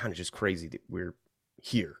really kind of just crazy that we're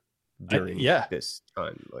here during this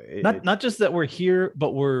time. Not just that we're here,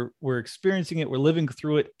 but we're experiencing it, we're living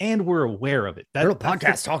through it, and we're aware of it. There are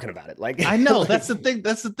podcasts talking about it. Like, I know that's the thing.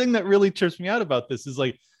 That's the thing that really trips me out about this is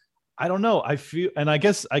like, I don't know. I feel, and I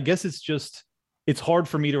guess it's hard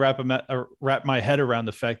for me to wrap my head around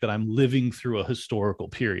the fact that I'm living through a historical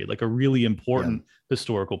period, like a really important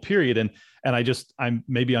historical period, and I'm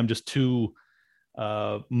just too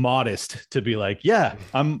modest to be like,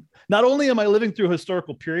 I'm not only am I living through a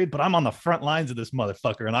historical period, but I'm on the front lines of this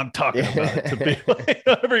motherfucker, and I'm talking about it to be like,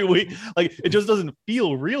 every week. Like, it just doesn't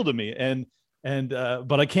feel real to me, and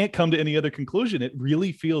but I can't come to any other conclusion. It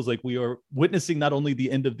really feels like we are witnessing not only the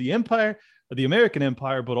end of the empire, the American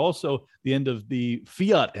empire, but also the end of the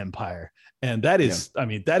fiat empire, and that is, I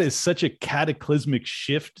mean, that is such a cataclysmic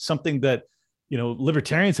shift, something that, you know,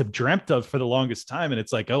 libertarians have dreamt of for the longest time. And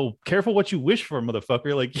it's like, oh, careful what you wish for,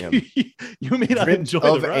 motherfucker. Like, you may not enjoy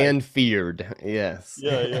the ride. And feared. Yes.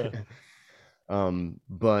 Yeah.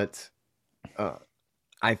 But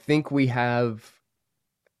I think we have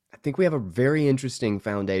a very interesting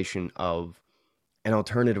foundation of an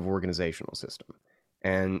alternative organizational system.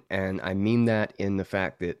 And I mean that in the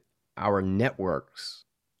fact that our networks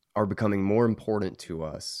are becoming more important to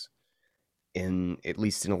us, at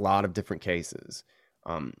least in a lot of different cases.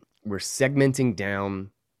 We're segmenting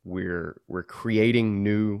down, we're creating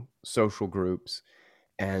new social groups,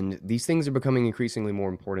 and these things are becoming increasingly more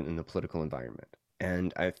important in the political environment.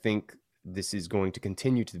 And I think this is going to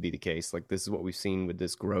continue to be the case. Like, this is what we've seen with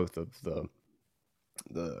this growth of the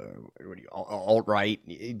alt right,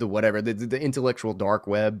 the whatever, the intellectual dark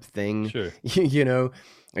web thing. Sure. You know,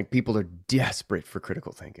 like people are desperate for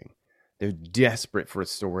critical thinking. They're desperate for a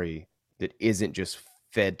story that isn't just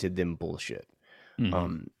fed to them bullshit.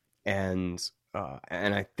 Mhm. And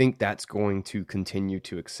I think that's going to continue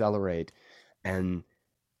to accelerate. And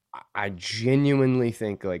I genuinely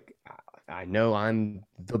think, like, I know I'm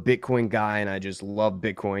the Bitcoin guy and I just love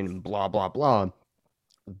Bitcoin and blah, blah, blah,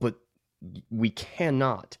 but we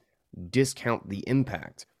cannot discount the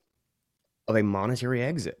impact of a monetary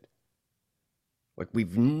exit. Like,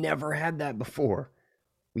 we've never had that before.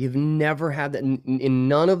 We have never had that. In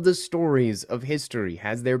none of the stories of history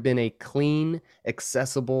has there been a clean,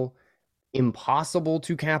 accessible, impossible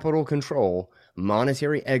to capital control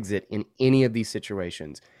monetary exit in any of these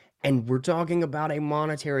situations. And we're talking about a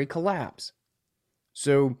monetary collapse.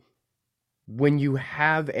 So when you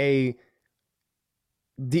have the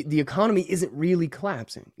economy isn't really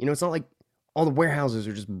collapsing. You know, it's not like all the warehouses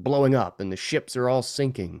are just blowing up and the ships are all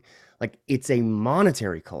sinking. Like, it's a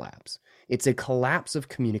monetary collapse. It's a collapse of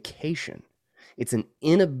communication. It's an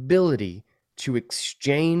inability to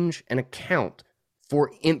exchange and account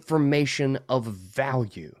for information of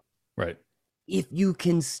value. Right. If you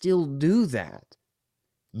can still do that,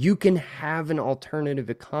 you can have an alternative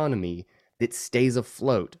economy that stays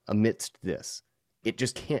afloat amidst this. It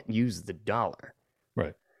just can't use the dollar.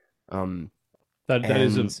 Right. Um,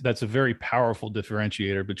 That's a very powerful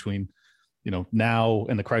differentiator between, you know, now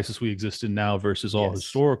and the crisis we exist in now versus all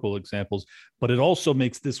historical examples. But it also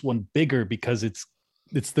makes this one bigger because it's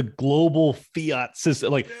the global fiat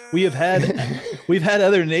system. Like, we've had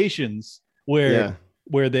other nations where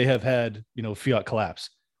they have had, you know, fiat collapse.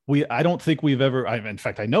 I don't think we've ever, in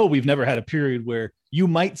fact, I know we've never had a period where you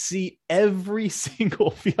might see every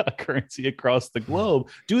single fiat currency across the globe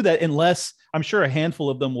do that, unless I'm sure a handful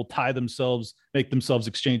of them will make themselves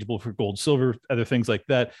exchangeable for gold, silver, other things like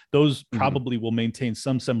that. Those probably will maintain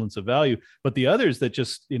some semblance of value, but the others that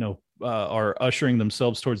just, you know, are ushering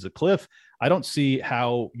themselves towards the cliff, I don't see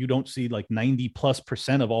how you don't see like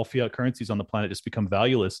 90+% of all fiat currencies on the planet just become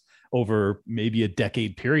valueless over maybe a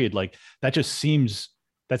decade period. Like, that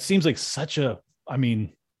seems like such a, I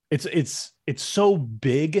mean, it's so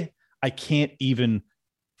big, I can't even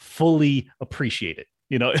fully appreciate it.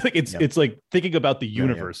 You know, like it's like thinking about the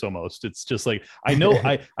universe almost. It's just like, I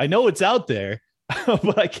know it's out there,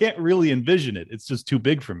 but I can't really envision it. It's just too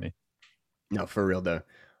big for me. No, for real though.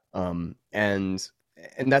 And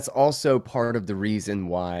that's also part of the reason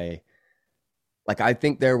why, like, I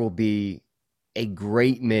think there will be a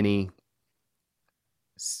great many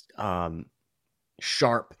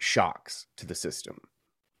sharp shocks to the system,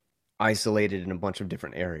 isolated in a bunch of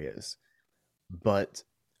different areas. But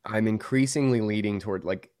I'm increasingly leading toward,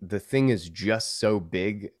 like, the thing is just so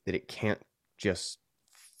big that it can't just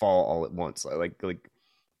fall all at once.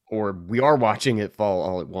 Or we are watching it fall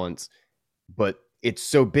all at once, but it's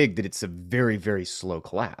so big that it's a very, very slow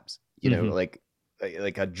collapse. You know, like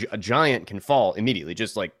a giant can fall immediately,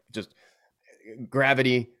 just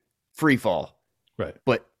gravity, free fall. Right.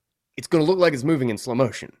 But it's going to look like it's moving in slow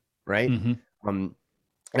motion, right?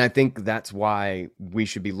 And I think that's why we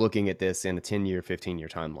should be looking at this in a 10-year, 15-year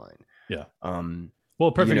timeline. Yeah. Well,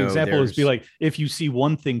 a perfect example is like, if you see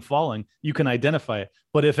one thing falling, you can identify it.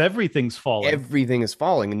 But if everything's falling, everything is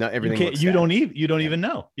falling, and not everything. You don't even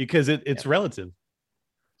know, because it's relative.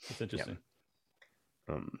 It's interesting.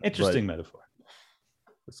 Interesting metaphor.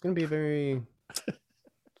 It's going to be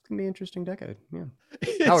it's going to be an interesting decade. Yeah.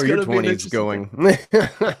 How are your 20s going?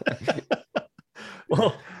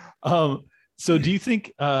 Well, so do you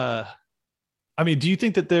think, do you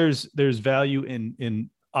think that there's value in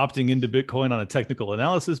opting into Bitcoin on a technical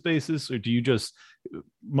analysis basis, or do you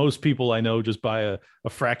most people I know just buy a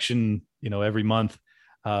fraction, you know, every month?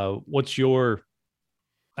 What's your,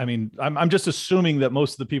 I'm just assuming that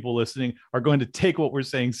most of the people listening are going to take what we're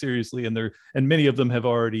saying seriously, and many of them have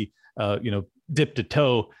already, dipped a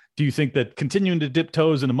toe. Do you think that continuing to dip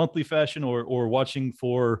toes in a monthly fashion, or watching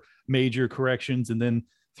for major corrections and then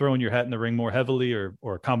throwing your hat in the ring more heavily, or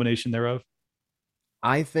a combination thereof?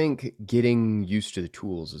 I think getting used to the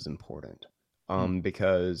tools is important,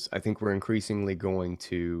 because I think we're increasingly going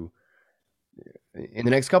to, in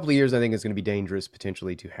the next couple of years, I think it's going to be dangerous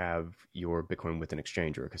potentially to have your Bitcoin with an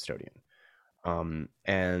exchange or a custodian.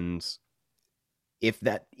 And if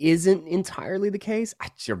that isn't entirely the case, I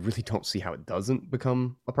really don't see how it doesn't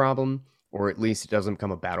become a problem, or at least it doesn't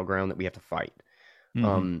become a battleground that we have to fight.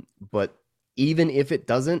 But even if it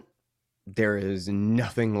doesn't, there is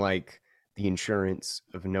nothing like the insurance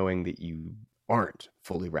of knowing that you aren't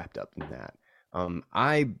fully wrapped up in that.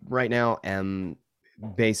 I right now am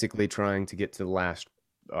basically trying to get to the last,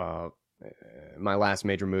 my last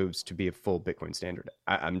major moves to be a full Bitcoin standard.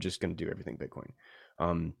 I'm just going to do everything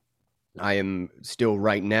Bitcoin. I am still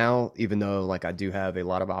right now, even though like I do have a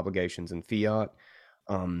lot of obligations in fiat.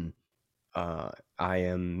 I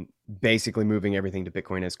am basically moving everything to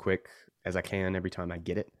Bitcoin as quick as I can every time I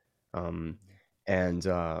get it. And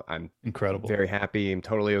I'm Incredible. very happy. I'm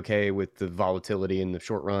totally okay with the volatility in the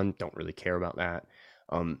short run. Don't really care about that.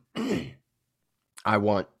 I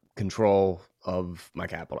want control of my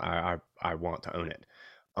capital. I want to own it.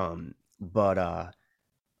 But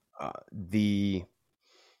the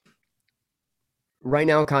right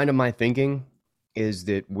now, kind of my thinking is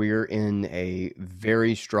that we're in a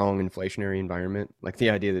very strong inflationary environment. Like the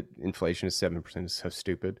idea that inflation is 7% is so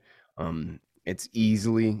stupid. It's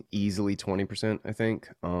easily 20%, I think.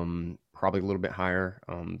 Probably a little bit higher.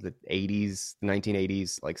 The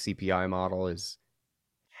 1980s, like CPI model is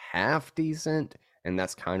half decent, and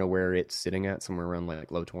that's kind of where it's sitting at, somewhere around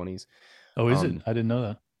like low 20s. Oh, is it? I didn't know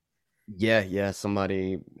that. Yeah.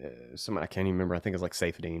 Somebody, I can't even remember. I think it's like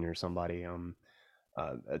Saifedean or somebody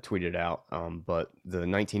tweeted out. But the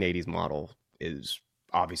 1980s model is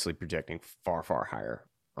obviously projecting far higher.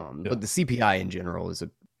 But the CPI in general is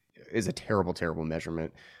a terrible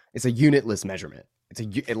measurement. It's a unitless measurement. It's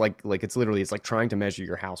it's literally, it's like trying to measure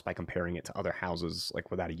your house by comparing it to other houses,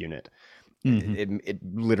 like without a unit. Mm-hmm. It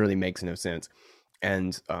literally makes no sense.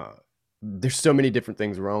 And there's so many different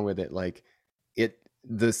things wrong with it. Like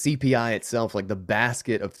the CPI itself, like the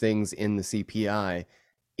basket of things in the CPI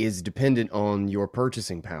is dependent on your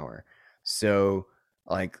purchasing power. So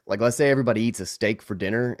like let's say everybody eats a steak for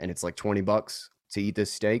dinner and it's like $20 to eat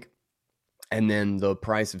this steak. And then the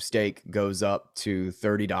price of steak goes up to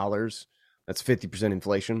 $30. That's 50%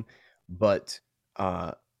 inflation. But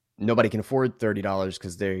nobody can afford $30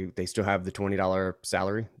 because they still have the $20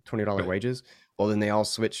 salary, $20 wages. Well, then they all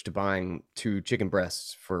switch to buying 2 chicken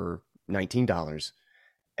breasts for $19.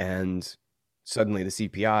 And suddenly the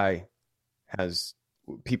CPI has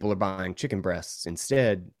people are buying chicken breasts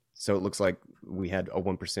instead. So it looks like we had a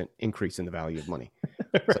 1% increase in the value of money.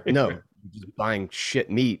 Like, no, you're just buying shit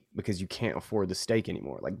meat because you can't afford the steak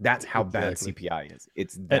anymore. Like that's how bad CPI is.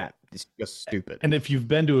 It's just stupid. And if you've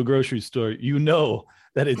been to a grocery store, you know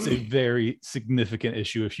that it's a very significant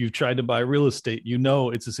issue. If you've tried to buy real estate, you know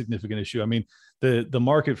it's a significant issue. I mean, the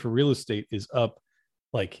market for real estate is up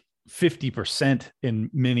like 50% in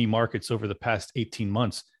many markets over the past 18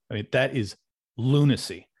 months. I mean, that is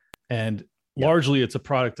lunacy. And largely it's a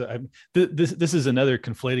product that this is another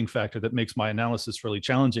conflating factor that makes my analysis really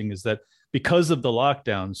challenging, is that because of the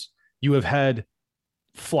lockdowns, you have had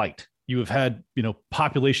flight. You have had,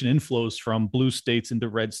 population inflows from blue states into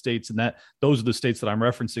red states. And those are the states that I'm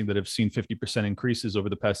referencing that have seen 50% increases over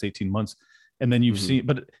the past 18 months. And then you've seen,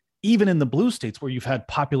 but even in the blue states where you've had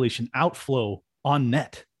population outflow on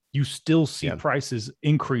net, you still see prices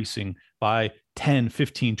increasing by 10,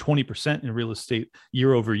 15, 20% in real estate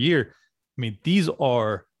year over year. I mean, these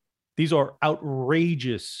are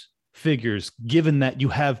outrageous figures, given that you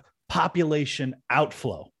have population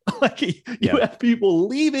outflow. Like you have people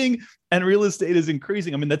leaving and real estate is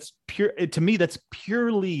increasing. I mean, that's to me, that's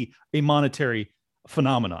purely a monetary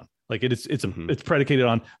phenomenon. Like it's predicated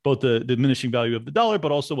on both the diminishing value of the dollar,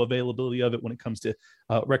 but also availability of it when it comes to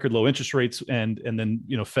record low interest rates and then,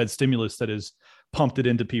 Fed stimulus that is pumped it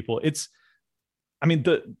into people.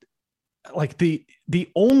 The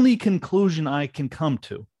only conclusion I can come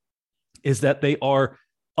to is that they are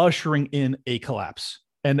ushering in a collapse.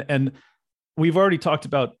 And we've already talked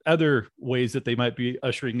about other ways that they might be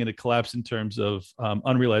ushering in a collapse in terms of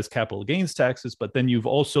unrealized capital gains taxes, but then you've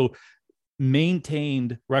also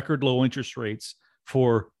maintained record low interest rates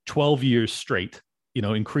for 12 years straight,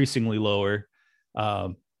 increasingly lower.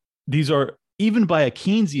 These are, even by a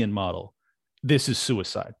Keynesian model, this is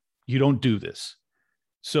suicide. You don't do this.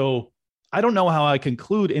 So I don't know how I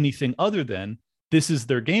conclude anything other than this is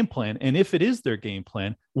their game plan. And if it is their game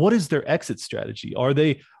plan, what is their exit strategy? Are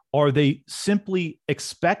they simply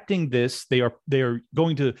expecting this? They are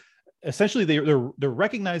going to essentially they're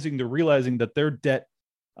recognizing, they're realizing that their debt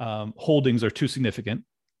holdings are too significant,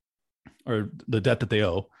 or the debt that they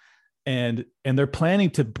owe, and they're planning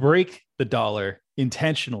to break the dollar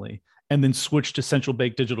intentionally and then switch to central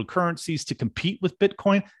bank digital currencies to compete with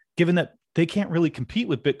Bitcoin. Given that they can't really compete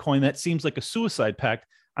with Bitcoin, that seems like a suicide pact.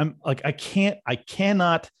 I'm like, I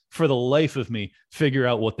cannot for the life of me figure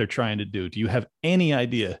out what they're trying to do. Do you have any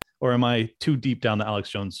idea, or am I too deep down the Alex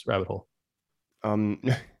Jones rabbit hole?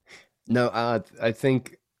 No, I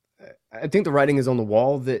think the writing is on the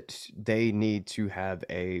wall that they need to have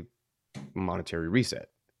a monetary reset.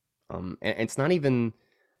 And it's not even,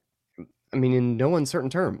 I mean, in no uncertain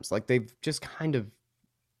terms. Like they've just kind of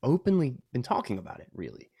openly been talking about it,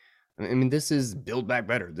 really. I mean, this is Build Back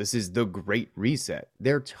Better. This is the Great Reset.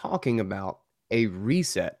 They're talking about a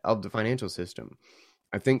reset of the financial system.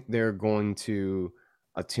 I think they're going to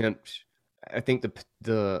attempt. I think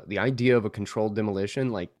the idea of a controlled demolition,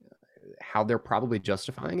 like how they're probably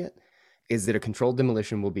justifying it, is that a controlled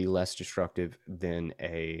demolition will be less destructive than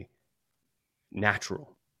a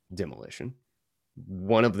natural demolition.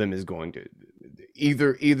 One of them is going to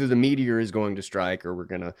either the meteor is going to strike, or we're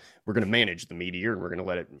gonna manage the meteor and we're gonna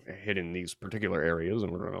let it hit in these particular areas,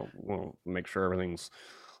 and we're gonna make sure everything's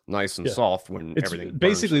nice and soft when everything.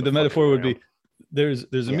 Basically, the metaphor would be there's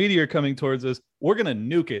a meteor coming towards us. We're gonna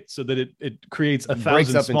nuke it so that it creates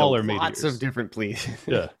 1,000 smaller meteors. Lots of different please.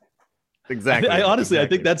 Yeah. Exactly. I honestly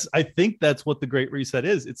think that's what the Great Reset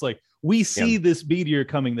is. It's like we see this meteor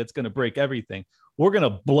coming that's going to break everything. We're going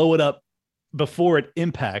to blow it up before it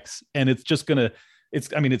impacts, and it's just going to.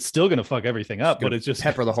 It's still going to fuck everything up, but it's just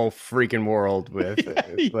pepper the whole freaking world with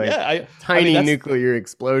tiny nuclear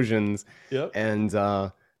explosions. Yep.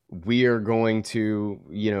 And we are going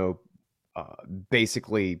to,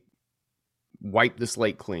 basically wipe the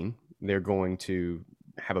slate clean. They're going to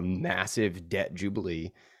have a massive debt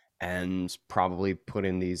jubilee and probably put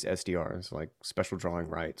in these SDRs, like special drawing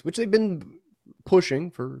rights, which they've been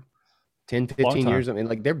pushing for 10, 15 years. I mean,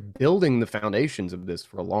 like they're building the foundations of this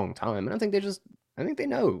for a long time. And I think they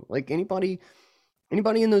know, like anybody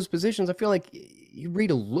in those positions, I feel like you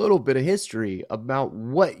read a little bit of history about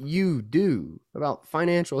what you do, about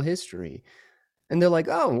financial history. And they're like,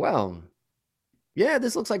 oh, well, yeah,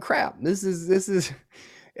 this looks like crap. This is,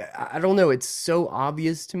 I don't know. It's so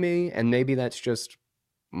obvious to me. And maybe that's just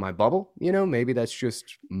my bubble, maybe that's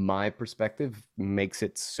just my perspective makes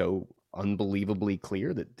it so unbelievably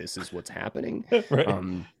clear that this is what's happening.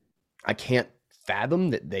 Right. I can't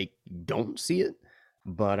fathom that they don't see it,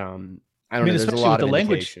 but I don't know. There's Especially a lot with of the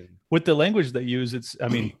language, with the language they use. It's, I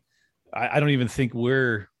mean, I don't even think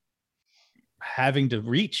we're having to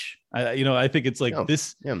reach. I think it's like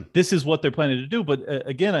this is what they're planning to do. But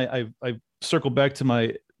again, I circle back to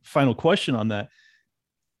my final question on that.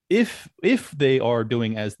 If they are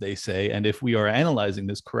doing as they say, and if we are analyzing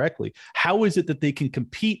this correctly, how is it that they can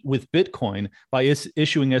compete with Bitcoin by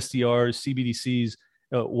issuing SDRs, CBDCs,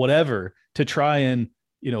 whatever, to try and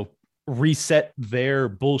reset their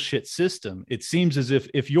bullshit system? It seems as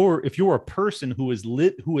if you're a person who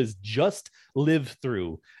has just lived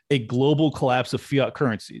through a global collapse of fiat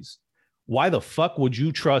currencies, why the fuck would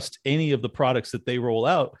you trust any of the products that they roll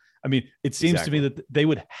out? I mean, it seems to me that they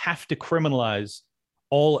would have to criminalize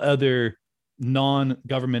all other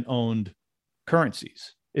non-government owned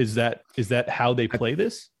currencies. Is that how they play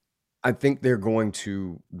this? I think they're going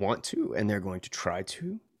to want to, and they're going to try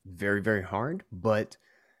to very, very hard. But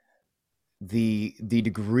the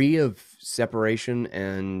degree of separation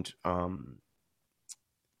and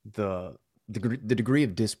the degree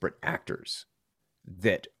of disparate actors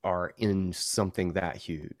that are in something that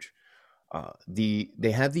huge,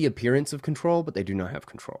 they have the appearance of control, but they do not have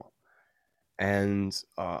control. And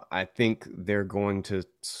I think they're going to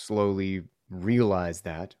slowly realize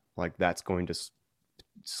that, like that's going to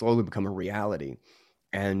slowly become a reality,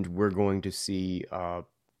 and we're going to see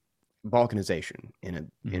balkanization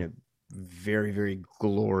in a very, very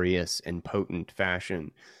glorious and potent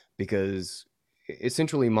fashion, because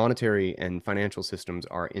essentially monetary and financial systems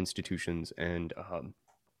are institutions and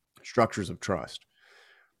structures of trust.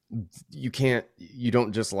 You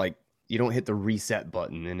don't hit the reset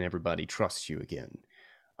button and everybody trusts you again.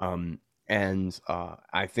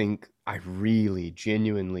 I really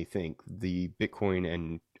genuinely think the Bitcoin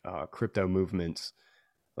and crypto movements,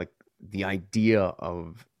 like the idea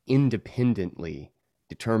of independently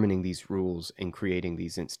determining these rules and creating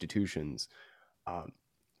these institutions,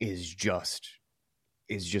 is just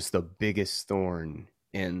the biggest thorn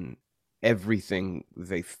in everything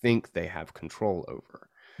they think they have control over.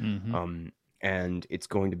 Mm-hmm. And it's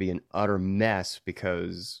going to be an utter mess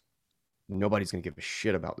because nobody's going to give a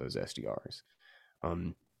shit about those SDRs.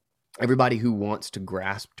 Everybody who wants to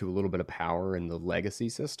grasp to a little bit of power in the legacy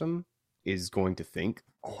system is going to think,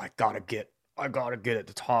 oh, I gotta get at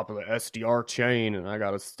the top of the SDR chain, and I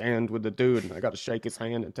gotta stand with the dude, and I gotta shake his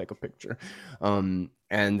hand and take a picture. And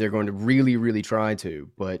they're going to really, really try to,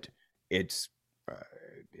 but it's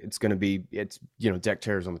going to be, deck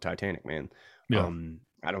chairs on the Titanic, man. Yeah.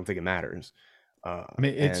 I don't think it matters.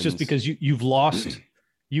 It's just because you've lost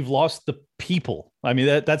the people. I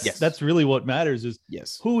mean, that's really what matters is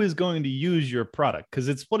who is going to use your product, because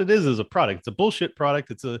it's what it is a product. It's a bullshit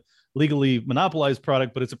product. It's a legally monopolized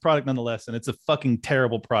product, but it's a product nonetheless, and it's a fucking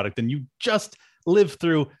terrible product. And you just live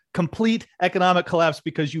through complete economic collapse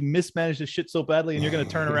because you mismanaged the shit so badly, and you're going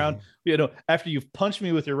to turn around, after you've punched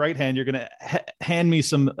me with your right hand, you're going to hand me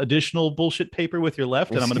some additional bullshit paper with your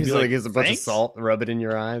left, and I'm going to be like, here's a bunch of salt, rub it in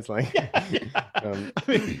your eyes, like. I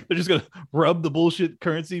mean, they're just going to rub the bullshit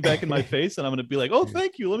currency back in my face, and I'm going to be like, oh,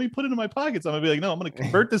 thank you, let me put it in my pockets. I'm going to be like, no, I'm going to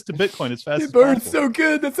convert this to Bitcoin as fast as possible. It burns so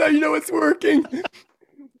good. That's how you know it's working.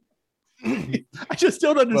 I just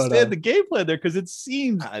don't understand the game plan there, because it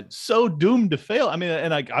seems so doomed to fail. I mean,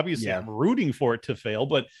 and obviously I'm rooting for it to fail,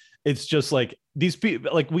 but it's just like these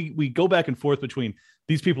people, like we go back and forth between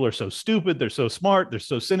these people are so stupid, they're so smart, they're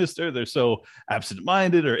so sinister, they're so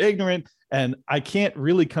absent-minded or ignorant, and I can't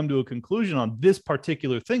really come to a conclusion on this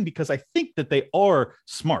particular thing, because I think that they are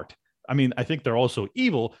smart. I mean, I think they're also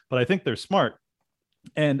evil, but I think they're smart.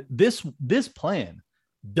 And this plan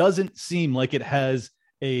doesn't seem like it has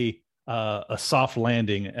a soft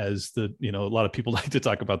landing, as a lot of people like to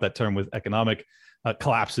talk about that term with economic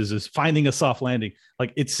collapses, is finding a soft landing.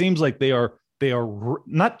 Like, it seems like they are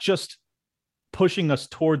not just pushing us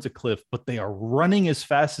towards a cliff, but they are running as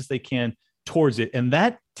fast as they can towards it. And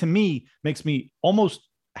that, to me, makes me almost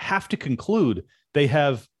have to conclude they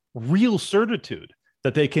have real certitude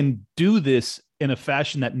that they can do this in a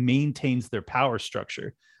fashion that maintains their power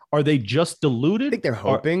structure. Are they just deluded? I think they're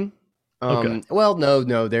hoping. Okay. Well,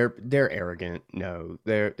 no, they're arrogant. No,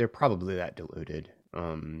 they're probably that deluded.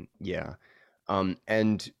 Yeah.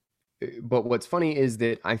 But what's funny is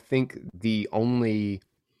that I think Bitcoin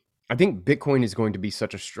is going to be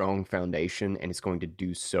such a strong foundation, and it's going to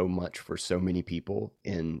do so much for so many people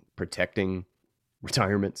in protecting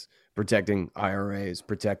retirements, protecting IRAs,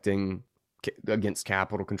 protecting against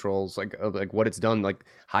capital controls, like what it's done, like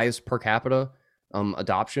highest per capita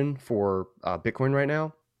adoption for Bitcoin right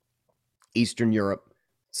now. Eastern Europe,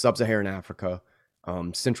 Sub-Saharan Africa,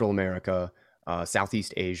 Central America,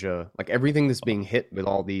 Southeast Asia, like everything that's being hit with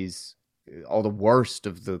all the worst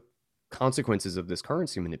of the consequences of this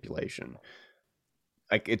currency manipulation.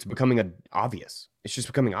 Like, it's becoming obvious. It's just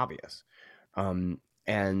becoming obvious.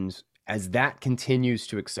 And as that continues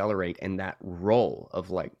to accelerate, and that role of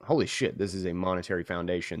like, holy shit, this is a monetary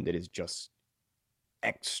foundation that is just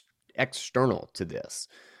external to this,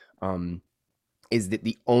 is that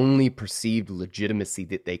the only perceived legitimacy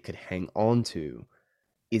that they could hang on to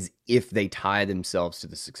is if they tie themselves to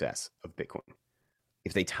the success of Bitcoin.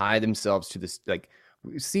 If they tie themselves to this, like,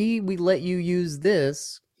 see, we let you use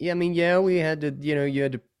this. Yeah, I mean, we had to, you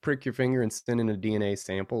had to prick your finger and send in a DNA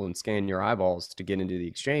sample and scan your eyeballs to get into the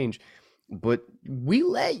exchange. But we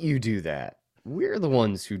let you do that. We're the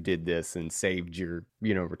ones who did this and saved your,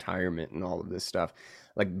 retirement and all of this stuff.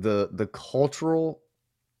 Like, the cultural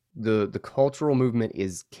movement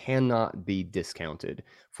cannot be discounted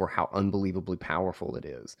for how unbelievably powerful it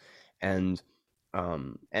is. And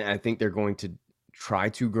I think they're going to try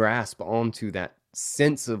to grasp onto that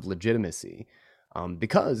sense of legitimacy,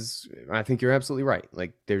 because I think you're absolutely right.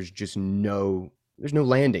 Like, there's no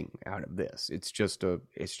landing out of this. It's just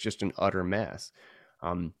an utter mess.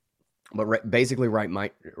 But basically right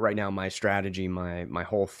now, my strategy, my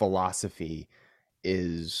whole philosophy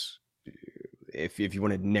is, if you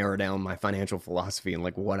want to narrow down my financial philosophy and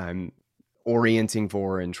like what I'm orienting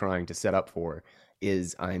for and trying to set up for,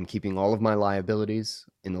 is I'm keeping all of my liabilities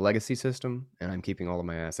in the legacy system, and I'm keeping all of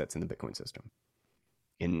my assets in the Bitcoin system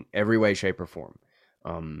in every way, shape, or form.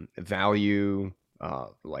 Value,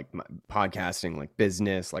 like my podcasting, like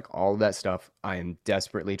business, like all of that stuff. I am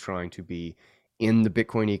desperately trying to be in the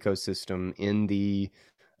Bitcoin ecosystem, in the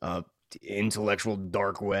intellectual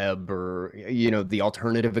dark web, or the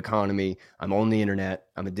alternative economy. I'm on the internet.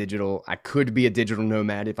 I could be a digital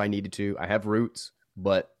nomad if I needed to. I have roots,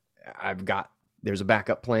 but there's a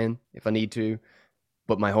backup plan if I need to,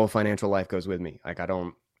 but my whole financial life goes with me. Like, I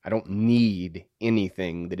don't need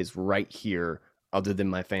anything that is right here other than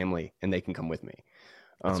my family, and they can come with me.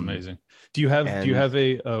 That's amazing. Do you have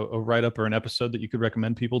a write-up or an episode that you could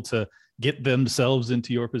recommend people to get themselves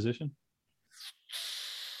into your position?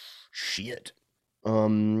 Shit.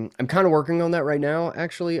 I'm kind of working on that right now,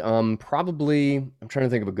 actually. Probably, I'm trying to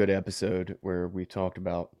think of a good episode where we talked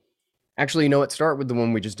about, actually, start with the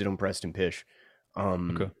one we just did on Preston Pish.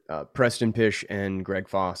 Okay. Preston Pish and Greg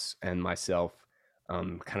Foss and myself,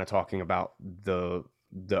 kind of talking about the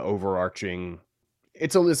overarching.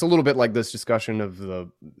 It's a little bit like this discussion of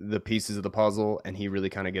the pieces of the puzzle, and he really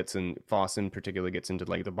kind of Foss in particular gets into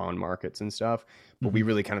like the bond markets and stuff. But we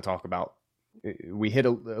really kind of talk about, we hit a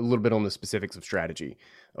little bit on the specifics of strategy,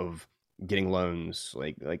 of getting loans,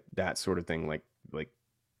 like that sort of thing, like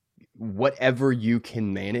whatever you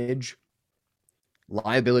can manage.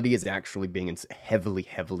 Liability is actually being heavily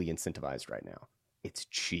incentivized right now. It's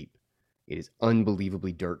cheap. It is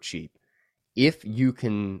unbelievably dirt cheap. If you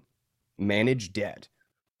can manage debt,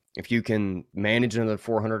 if you can manage another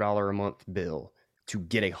 $400 a month bill to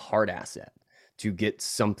get a hard asset, to get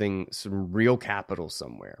some real capital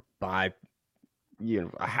somewhere, buy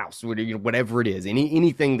a house, whatever it is,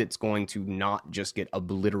 anything that's going to not just get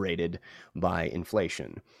obliterated by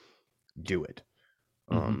inflation, do it.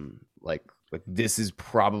 Like this is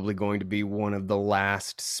probably going to be one of the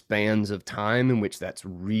last spans of time in which that's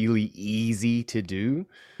really easy to do.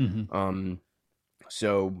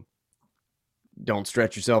 So don't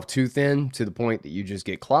stretch yourself too thin to the point that you just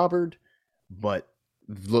get clobbered, but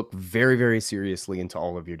look very, very seriously into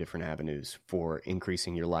all of your different avenues for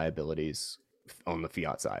increasing your liabilities on the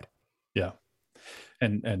fiat side. Yeah.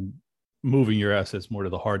 And moving your assets more to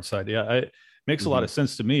the hard side. Yeah. It makes a lot of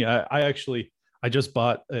sense to me. I just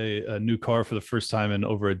bought a new car for the first time in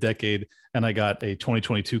over a decade, and I got a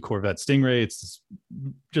 2022 Corvette Stingray. It's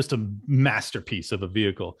just a masterpiece of a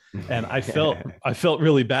vehicle. And I felt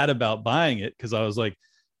really bad about buying it because I was like,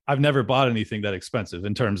 I've never bought anything that expensive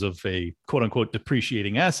in terms of a quote unquote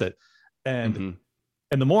depreciating asset. And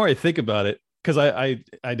the more I think about it, because I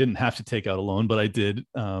didn't have to take out a loan, but I did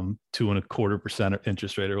 2.25%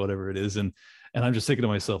 interest rate or whatever it is. And I'm just thinking to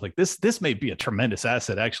myself, like, this may be a tremendous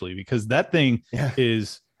asset actually, because that thing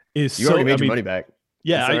is you already made your money back.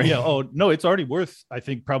 Yeah. Oh no, it's already worth, I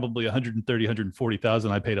think probably 130,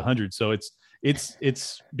 140,000. I paid 100. So it's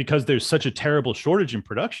because there's such a terrible shortage in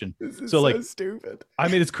production. This is so stupid. I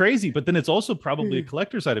mean, it's crazy, but then it's also probably a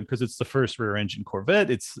collector's item because it's the first rear engine Corvette.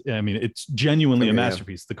 It's genuinely a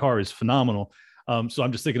masterpiece. The car is phenomenal. So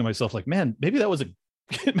I'm just thinking to myself, like, man, maybe that was an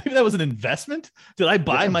investment. Did I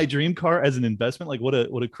buy my dream car as an investment? Like what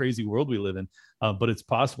a crazy world we live in. But it's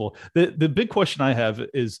possible. The big question I have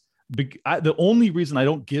is the only reason I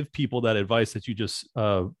don't give people that advice that you just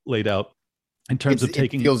laid out in terms of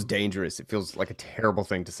taking, it feels dangerous. It feels like a terrible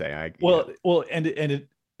thing to say.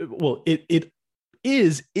 It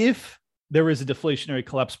is if there is a deflationary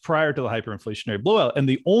collapse prior to the hyperinflationary blowout. And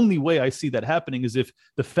the only way I see that happening is if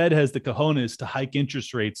the Fed has the cojones to hike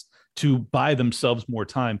interest rates to buy themselves more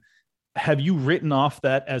time. Have you written off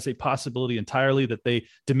that as a possibility entirely, that they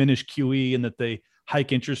diminish QE and that they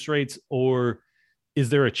hike interest rates? Or is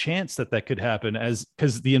there a chance that could happen,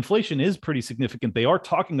 because the inflation is pretty significant? They are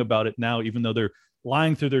talking about it now, even though they're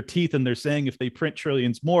lying through their teeth and they're saying if they print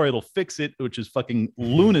trillions more, it'll fix it, which is fucking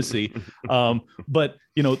lunacy. But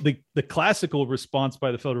the classical response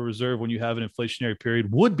by the Federal Reserve when you have an inflationary period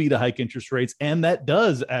would be to hike interest rates. And that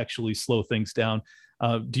does actually slow things down.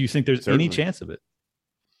 Do you think there's any chance of it?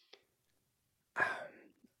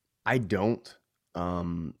 I don't.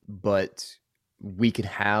 But we could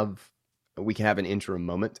have an interim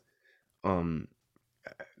moment.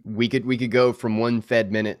 We could go from one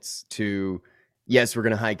Fed minutes to, yes, we're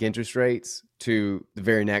going to hike interest rates, to the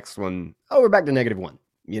very next one, oh, we're back to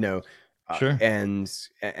 -1, Sure.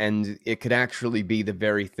 And it could actually be the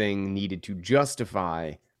very thing needed to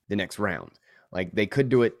justify the next round. Like they could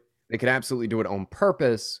do it. They could absolutely do it on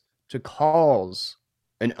purpose to cause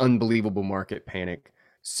an unbelievable market panic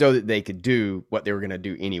so that they could do what they were going to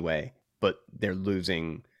do anyway, but they're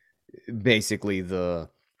losing basically the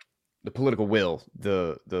political will,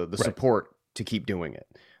 the support to keep doing it.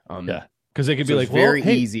 Because they could be like, very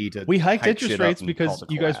easy to. We hiked interest rates because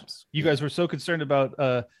you guys were so concerned about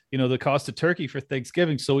the cost of turkey for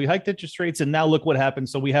Thanksgiving, so we hiked interest rates, and now look what happened.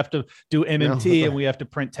 So we have to do MMT and we have to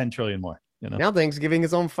print 10 trillion more. Now Thanksgiving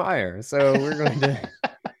is on fire, so we're going to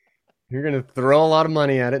you're going to throw a lot of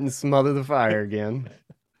money at it and smother the fire again.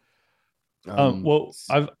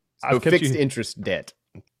 I've fixed interest debt.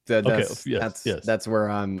 That's where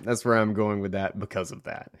I'm going with that because of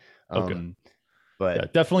that.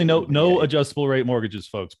 But definitely no adjustable rate mortgages,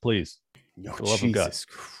 folks, please. No, Jesus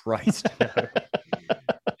Christ.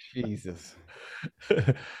 Jesus.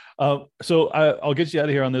 So I'll get you out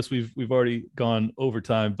of here on this. We've already gone over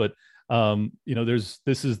time, but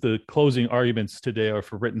this is the closing arguments today are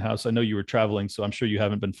for Rittenhouse. I know you were traveling, so I'm sure you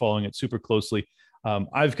haven't been following it super closely.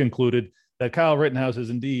 I've concluded that Kyle Rittenhouse is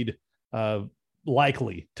indeed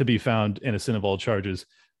likely to be found innocent of all charges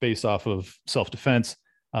based off of self-defense.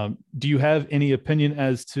 Do you have any opinion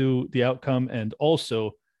as to the outcome? And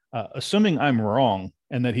also, assuming I'm wrong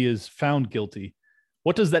and that he is found guilty,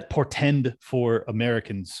 what does that portend for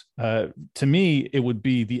Americans? To me, it would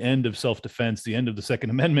be the end of self-defense, the end of the Second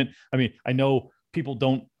Amendment. I mean, I know people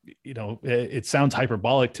don't, it sounds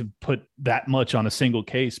hyperbolic to put that much on a single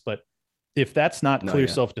case, but if that's not clear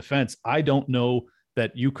self-defense, I don't know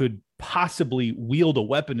that you could possibly wield a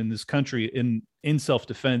weapon in this country in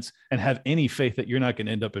self-defense and have any faith that you're not going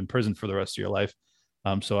to end up in prison for the rest of your life.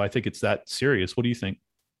 So I think it's that serious. What do you think?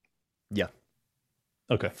 Yeah,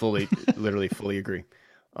 Okay. literally fully agree.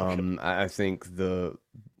 I think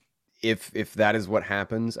if that is what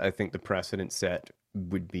happens, I think the precedent set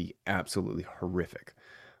would be absolutely horrific.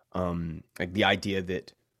 Like the idea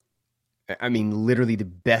that, I mean, literally the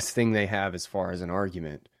best thing they have as far as an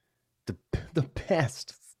argument, the the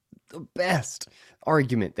best, the best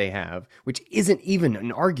argument they have, which isn't even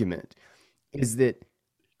an argument, is that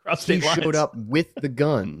Cross he state lines. showed up with the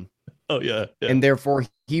gun, Oh yeah. and therefore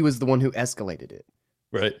he was the one who escalated it.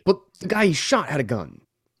 Right. But the guy he shot had a gun.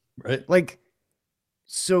 Right. Like,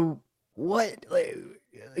 so what?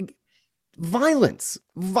 Like, violence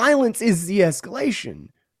is the escalation.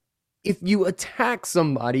 If you attack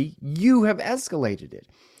somebody, you have escalated it.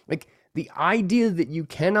 Like, the idea that you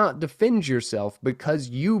cannot defend yourself because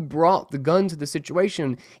you brought the gun to the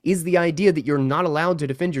situation is the idea that you're not allowed to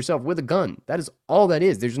defend yourself with a gun. That is all that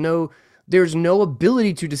is. There's no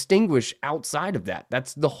ability to distinguish outside of that.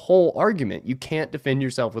 That's the whole argument. You can't defend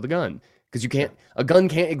yourself with a gun because a gun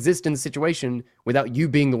can't exist in the situation without you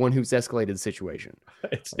being the one who's escalated the situation.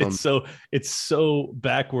 It's so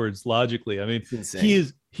backwards logically. I mean,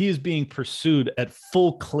 insane. he is being pursued at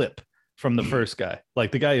full clip from the first guy.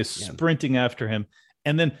 Like the guy is sprinting after him,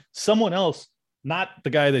 and then someone else, not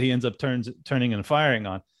the guy that he ends up turning and firing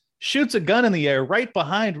on, shoots a gun in the air right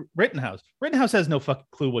behind Rittenhouse. Rittenhouse has no fucking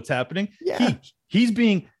clue what's happening. Yeah. He's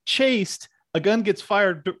being chased. A gun gets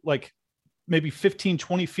fired like maybe 15,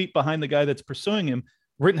 20 feet behind the guy that's pursuing him.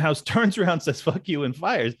 Rittenhouse turns around, says, fuck you, and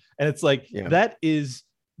fires. And it's like, that is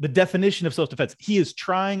the definition of self-defense. He is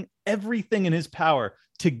trying everything in his power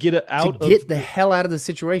to get the hell out of the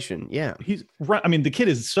situation. Yeah. He's right. I mean, the kid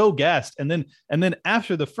is so gassed. And then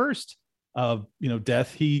after the first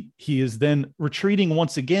death, he is then retreating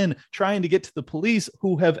once again, trying to get to the police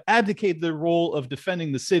who have abdicated the role of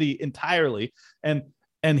defending the city entirely.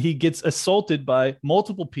 And he gets assaulted by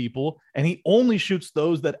multiple people, and he only shoots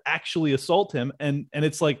those that actually assault him. And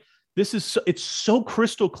it's like, it's so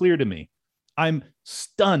crystal clear to me. I'm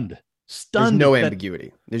stunned. There's no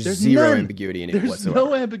ambiguity. There's zero ambiguity in it whatsoever. There's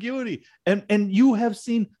no ambiguity. And you have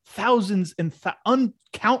seen thousands and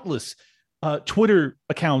countless Twitter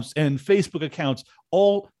accounts and Facebook accounts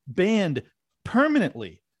all banned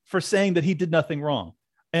permanently for saying that he did nothing wrong.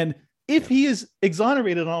 And if he is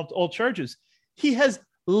exonerated on all charges, he has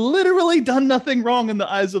literally done nothing wrong in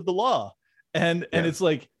the eyes of the law. And it's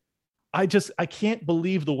like, I can't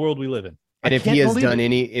believe the world we live in. And if he has done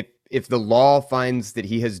if the law finds that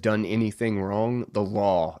he has done anything wrong, the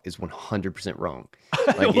law is 100% wrong.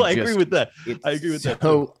 Like, I agree with that. I agree with that.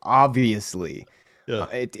 So obviously,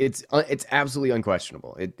 it's absolutely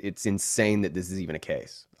unquestionable. It's insane that this is even a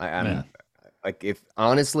case. Like, if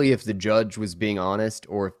the judge was being honest,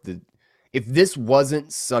 or if this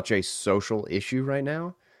wasn't such a social issue right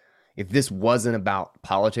now, if this wasn't about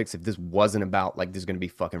politics, if this wasn't about like there's going to be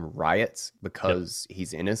fucking riots because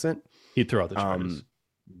he's innocent, he'd throw out the charges.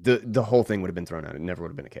 The whole thing would have been thrown out. It never would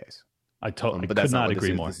have been a case. I could not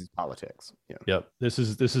agree more. This is politics. Yeah. Yep. This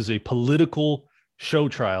is a political show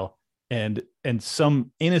trial, and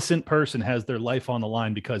some innocent person has their life on the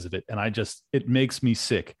line because of it. And it makes me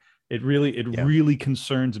sick. It really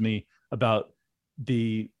concerns me about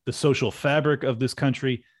the social fabric of this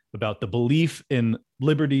country, about the belief in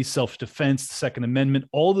liberty, self-defense, Second Amendment,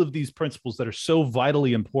 all of these principles that are so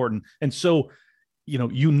vitally important and so,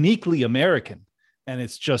 uniquely American. And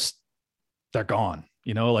it's just, they're gone,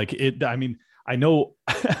 like it. I mean, I know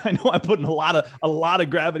I'm putting a lot of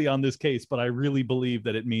gravity on this case, but I really believe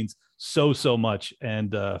that it means so much.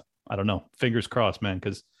 And I don't know, fingers crossed, man,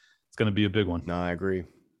 because it's going to be a big one. No, I agree.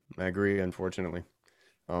 Unfortunately.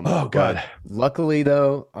 Oh God. Luckily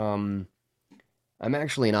though, I'm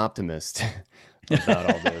actually an optimist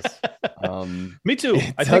about all this. Me too.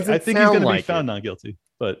 I think he's going to be found not guilty,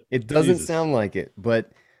 but it doesn't sound like it.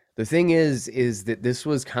 But the thing is that this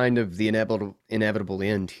was kind of the inevitable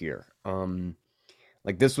end here.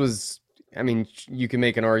 Like this was, I mean, you can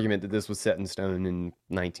make an argument that this was set in stone in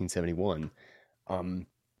 1971,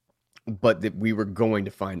 but that we were going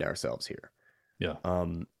to find ourselves here. Yeah.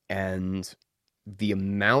 And the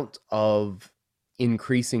amount of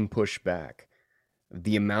increasing pushback,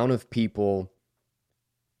 the amount of people,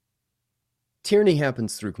 tyranny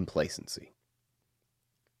happens through complacency.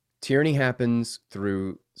 Tyranny happens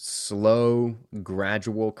through slow,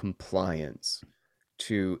 gradual compliance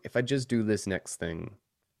to, if I just do this next thing,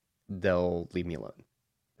 they'll leave me alone.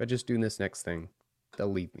 If I just do this next thing,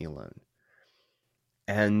 they'll leave me alone.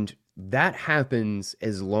 And that happens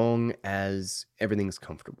as long as everything's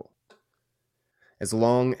comfortable. As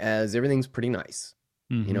long as everything's pretty nice.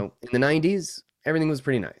 Mm-hmm. In the 90s, everything was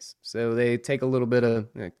pretty nice. So they take a little bit of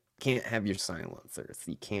can't have your silencers.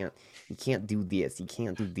 You can't do this. You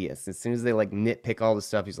can't do this. As soon as they like nitpick all the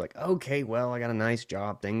stuff, he's like, okay, well, I got a nice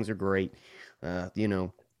job. Things are great.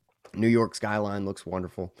 New York skyline looks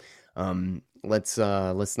wonderful. Let's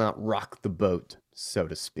not rock the boat, so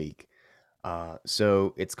to speak.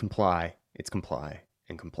 So it's comply,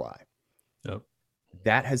 and comply. Yep.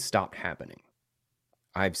 That has stopped happening.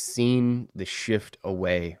 I've seen the shift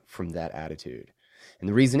away from that attitude. And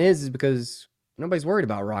the reason is because nobody's worried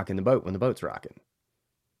about rocking the boat when the boat's rocking.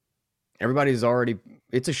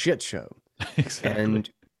 It's a shit show. Exactly. And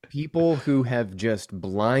people who have just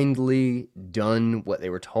blindly done what they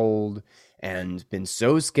were told and been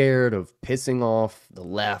so scared of pissing off the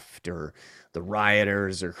left or the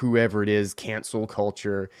rioters or whoever it is, cancel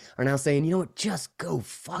culture, are now saying, you know what, just go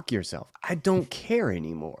fuck yourself. I don't care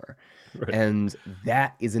anymore. Right. And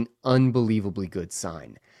that is an unbelievably good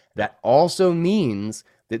sign. That also means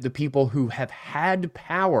that the people who have had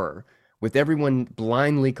power with everyone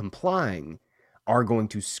blindly complying are going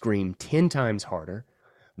to scream 10 times harder.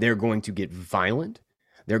 They're going to get violent.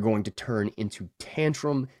 They're going to turn into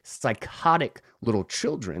tantrum, psychotic little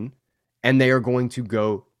children, and they are going to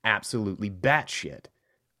go absolutely batshit.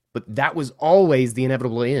 But that was always the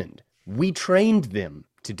inevitable end. We trained them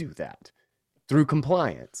to do that through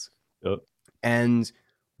compliance. Yep. And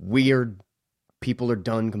people are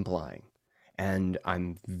done complying. And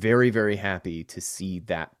I'm very, very happy to see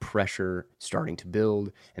that pressure starting to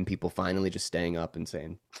build and people finally just staying up and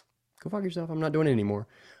saying, go fuck yourself. I'm not doing it anymore.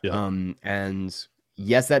 Yeah. And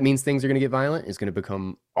yes, that means things are going to get violent. It's going to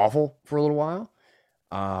become awful for a little while.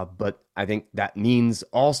 But I think that means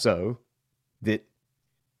also that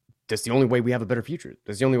that's the only way we have a better future.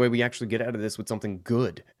 That's the only way we actually get out of this with something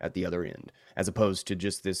good at the other end, as opposed to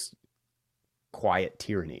just this quiet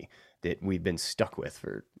tyranny that we've been stuck with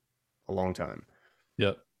for a long time.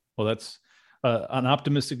 Yep. Well, that's an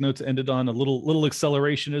optimistic note to end it on. A little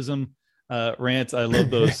accelerationism rant. I love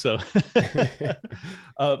those. So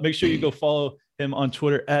make sure you go follow him on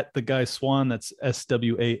Twitter at the Guy Swann. That's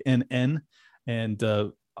SWANN. And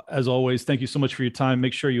as always, thank you so much for your time.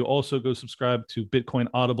 Make sure you also go subscribe to Bitcoin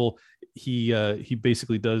Audible. He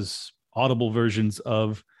basically does audible versions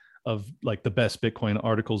of like the best Bitcoin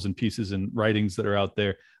articles and pieces and writings that are out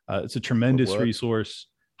there. It's a tremendous resource.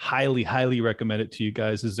 Highly recommend it to you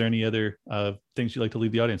guys. Is there any other things you'd like to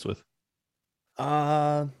leave the audience with?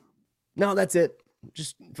 No, that's it.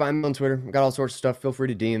 Just find me on Twitter. Got all sorts of stuff. Feel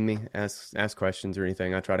free to DM me, ask questions or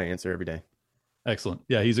anything. I try to answer every day. Excellent.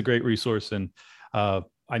 Yeah, he's a great resource, and I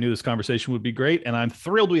knew this conversation would be great, and I'm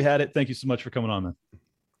thrilled we had it. Thank you so much for coming on, man.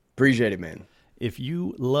 Appreciate it, man. If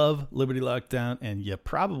you love Liberty Lockdown, and you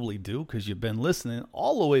probably do because you've been listening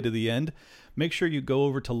all the way to the end, make sure you go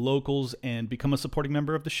over to Locals and become a supporting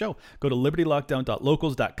member of the show. Go to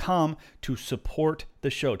libertylockdown.locals.com to support the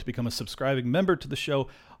show, to become a subscribing member to the show.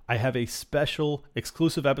 I have a special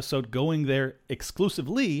exclusive episode going there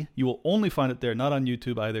exclusively. You will only find it there, not on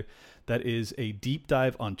YouTube either. That is a deep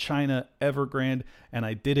dive on China, Evergrande, and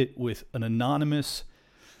I did it with an anonymous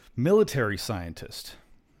military scientist.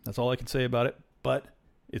 That's all I can say about it, but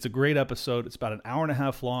it's a great episode. It's about an hour and a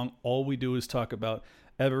half long. All we do is talk about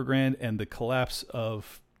Evergrande and the collapse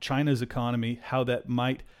of China's economy, how that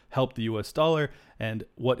might help the U.S. dollar, and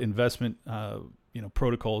what investment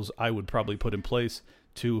protocols I would probably put in place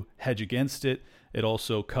to hedge against it. It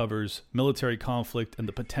also covers military conflict and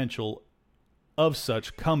the potential of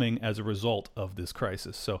such coming as a result of this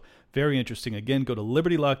crisis. So very interesting. Again, go to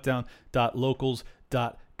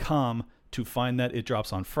libertylockdown.locals.com to find that. It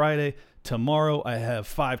drops on Friday. Tomorrow I have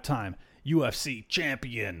five-time MMA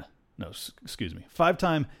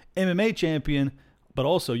champion, but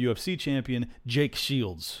also UFC champion Jake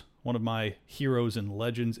Shields, one of my heroes and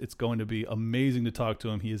legends. It's going to be amazing to talk to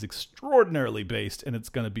him. He is extraordinarily based, and it's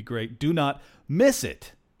going to be great. Do not miss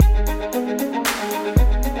it.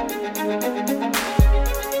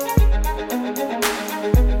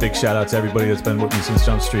 Big shout out to everybody that's been with me since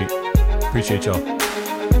Jump Street. Appreciate y'all.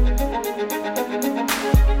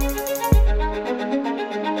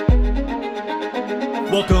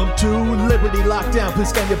 Welcome to Liberty Lockdown. Please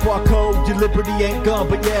scan your barcode. Your liberty ain't gone,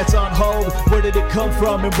 but yeah, it's on hold. Where did it come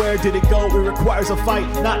from and where did it go? It requires a fight,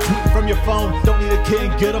 not tweeting from your phone. Don't need a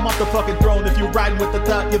king, get him off the fucking throne. If you're riding with the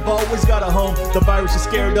thought, you've always got a home. The virus you're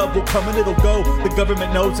scared of will come and it'll go. The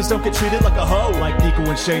government knows, just don't get treated like a hoe. Like Nico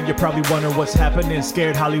and Shane, you're probably wondering what's happening.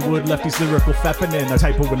 Scared Hollywood left these lyrical fappening. A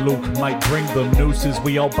typo with Luke might bring them nooses.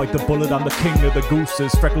 We all bite the bullet, I'm the king of the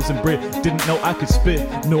gooses. Freckles and Brit didn't know I could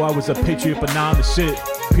spit. Knew I was a patriot, but now I'm the shit.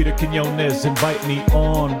 Peter Quinones, invite me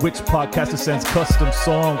on. Which podcaster sends custom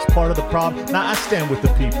songs? Part of the problem? Nah, I stand with the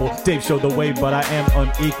people. Dave showed the way, but I am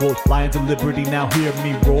unequal. Lions of Liberty, now hear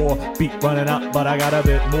me roar. Beat running out, but I got a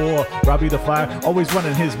bit more. Robbie the Fire, always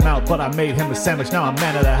running his mouth, but I made him a sandwich. Now I'm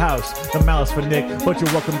man of the house. The malice for Nick, but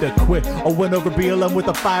you're welcome to quit. I went over BLM with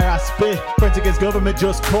the fire I spit. Friends against government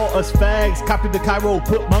just call us fags. Copied the Cairo,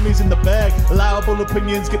 put mummies in the bag. Liable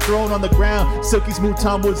opinions get thrown on the ground. Silky Smooth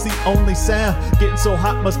Tom was the only sound. Getting so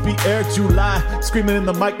hot must be Air July. Screaming in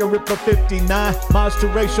the mic, a Ripper 59. Miles to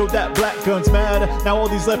ratio that black guns matter. Now all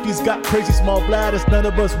these lefties got crazy small bladders. None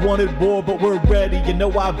of us wanted war, but we're ready. You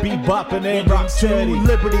know I be bopping and rock steady.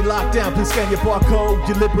 Liberty lockdown, please scan your barcode.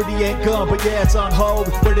 Your liberty ain't gone, but yeah, it's on hold.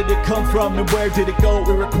 Where did it come from and where did it go?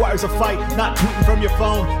 It requires a fight, not tweeting from your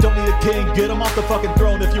phone. Don't need a king, get him off the fucking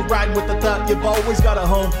throne. If you're riding with the thought, you've always got a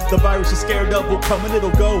home. The virus is scared of will come and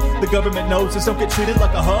it'll go. The government knows this, don't get treated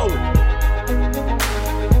like a hoe.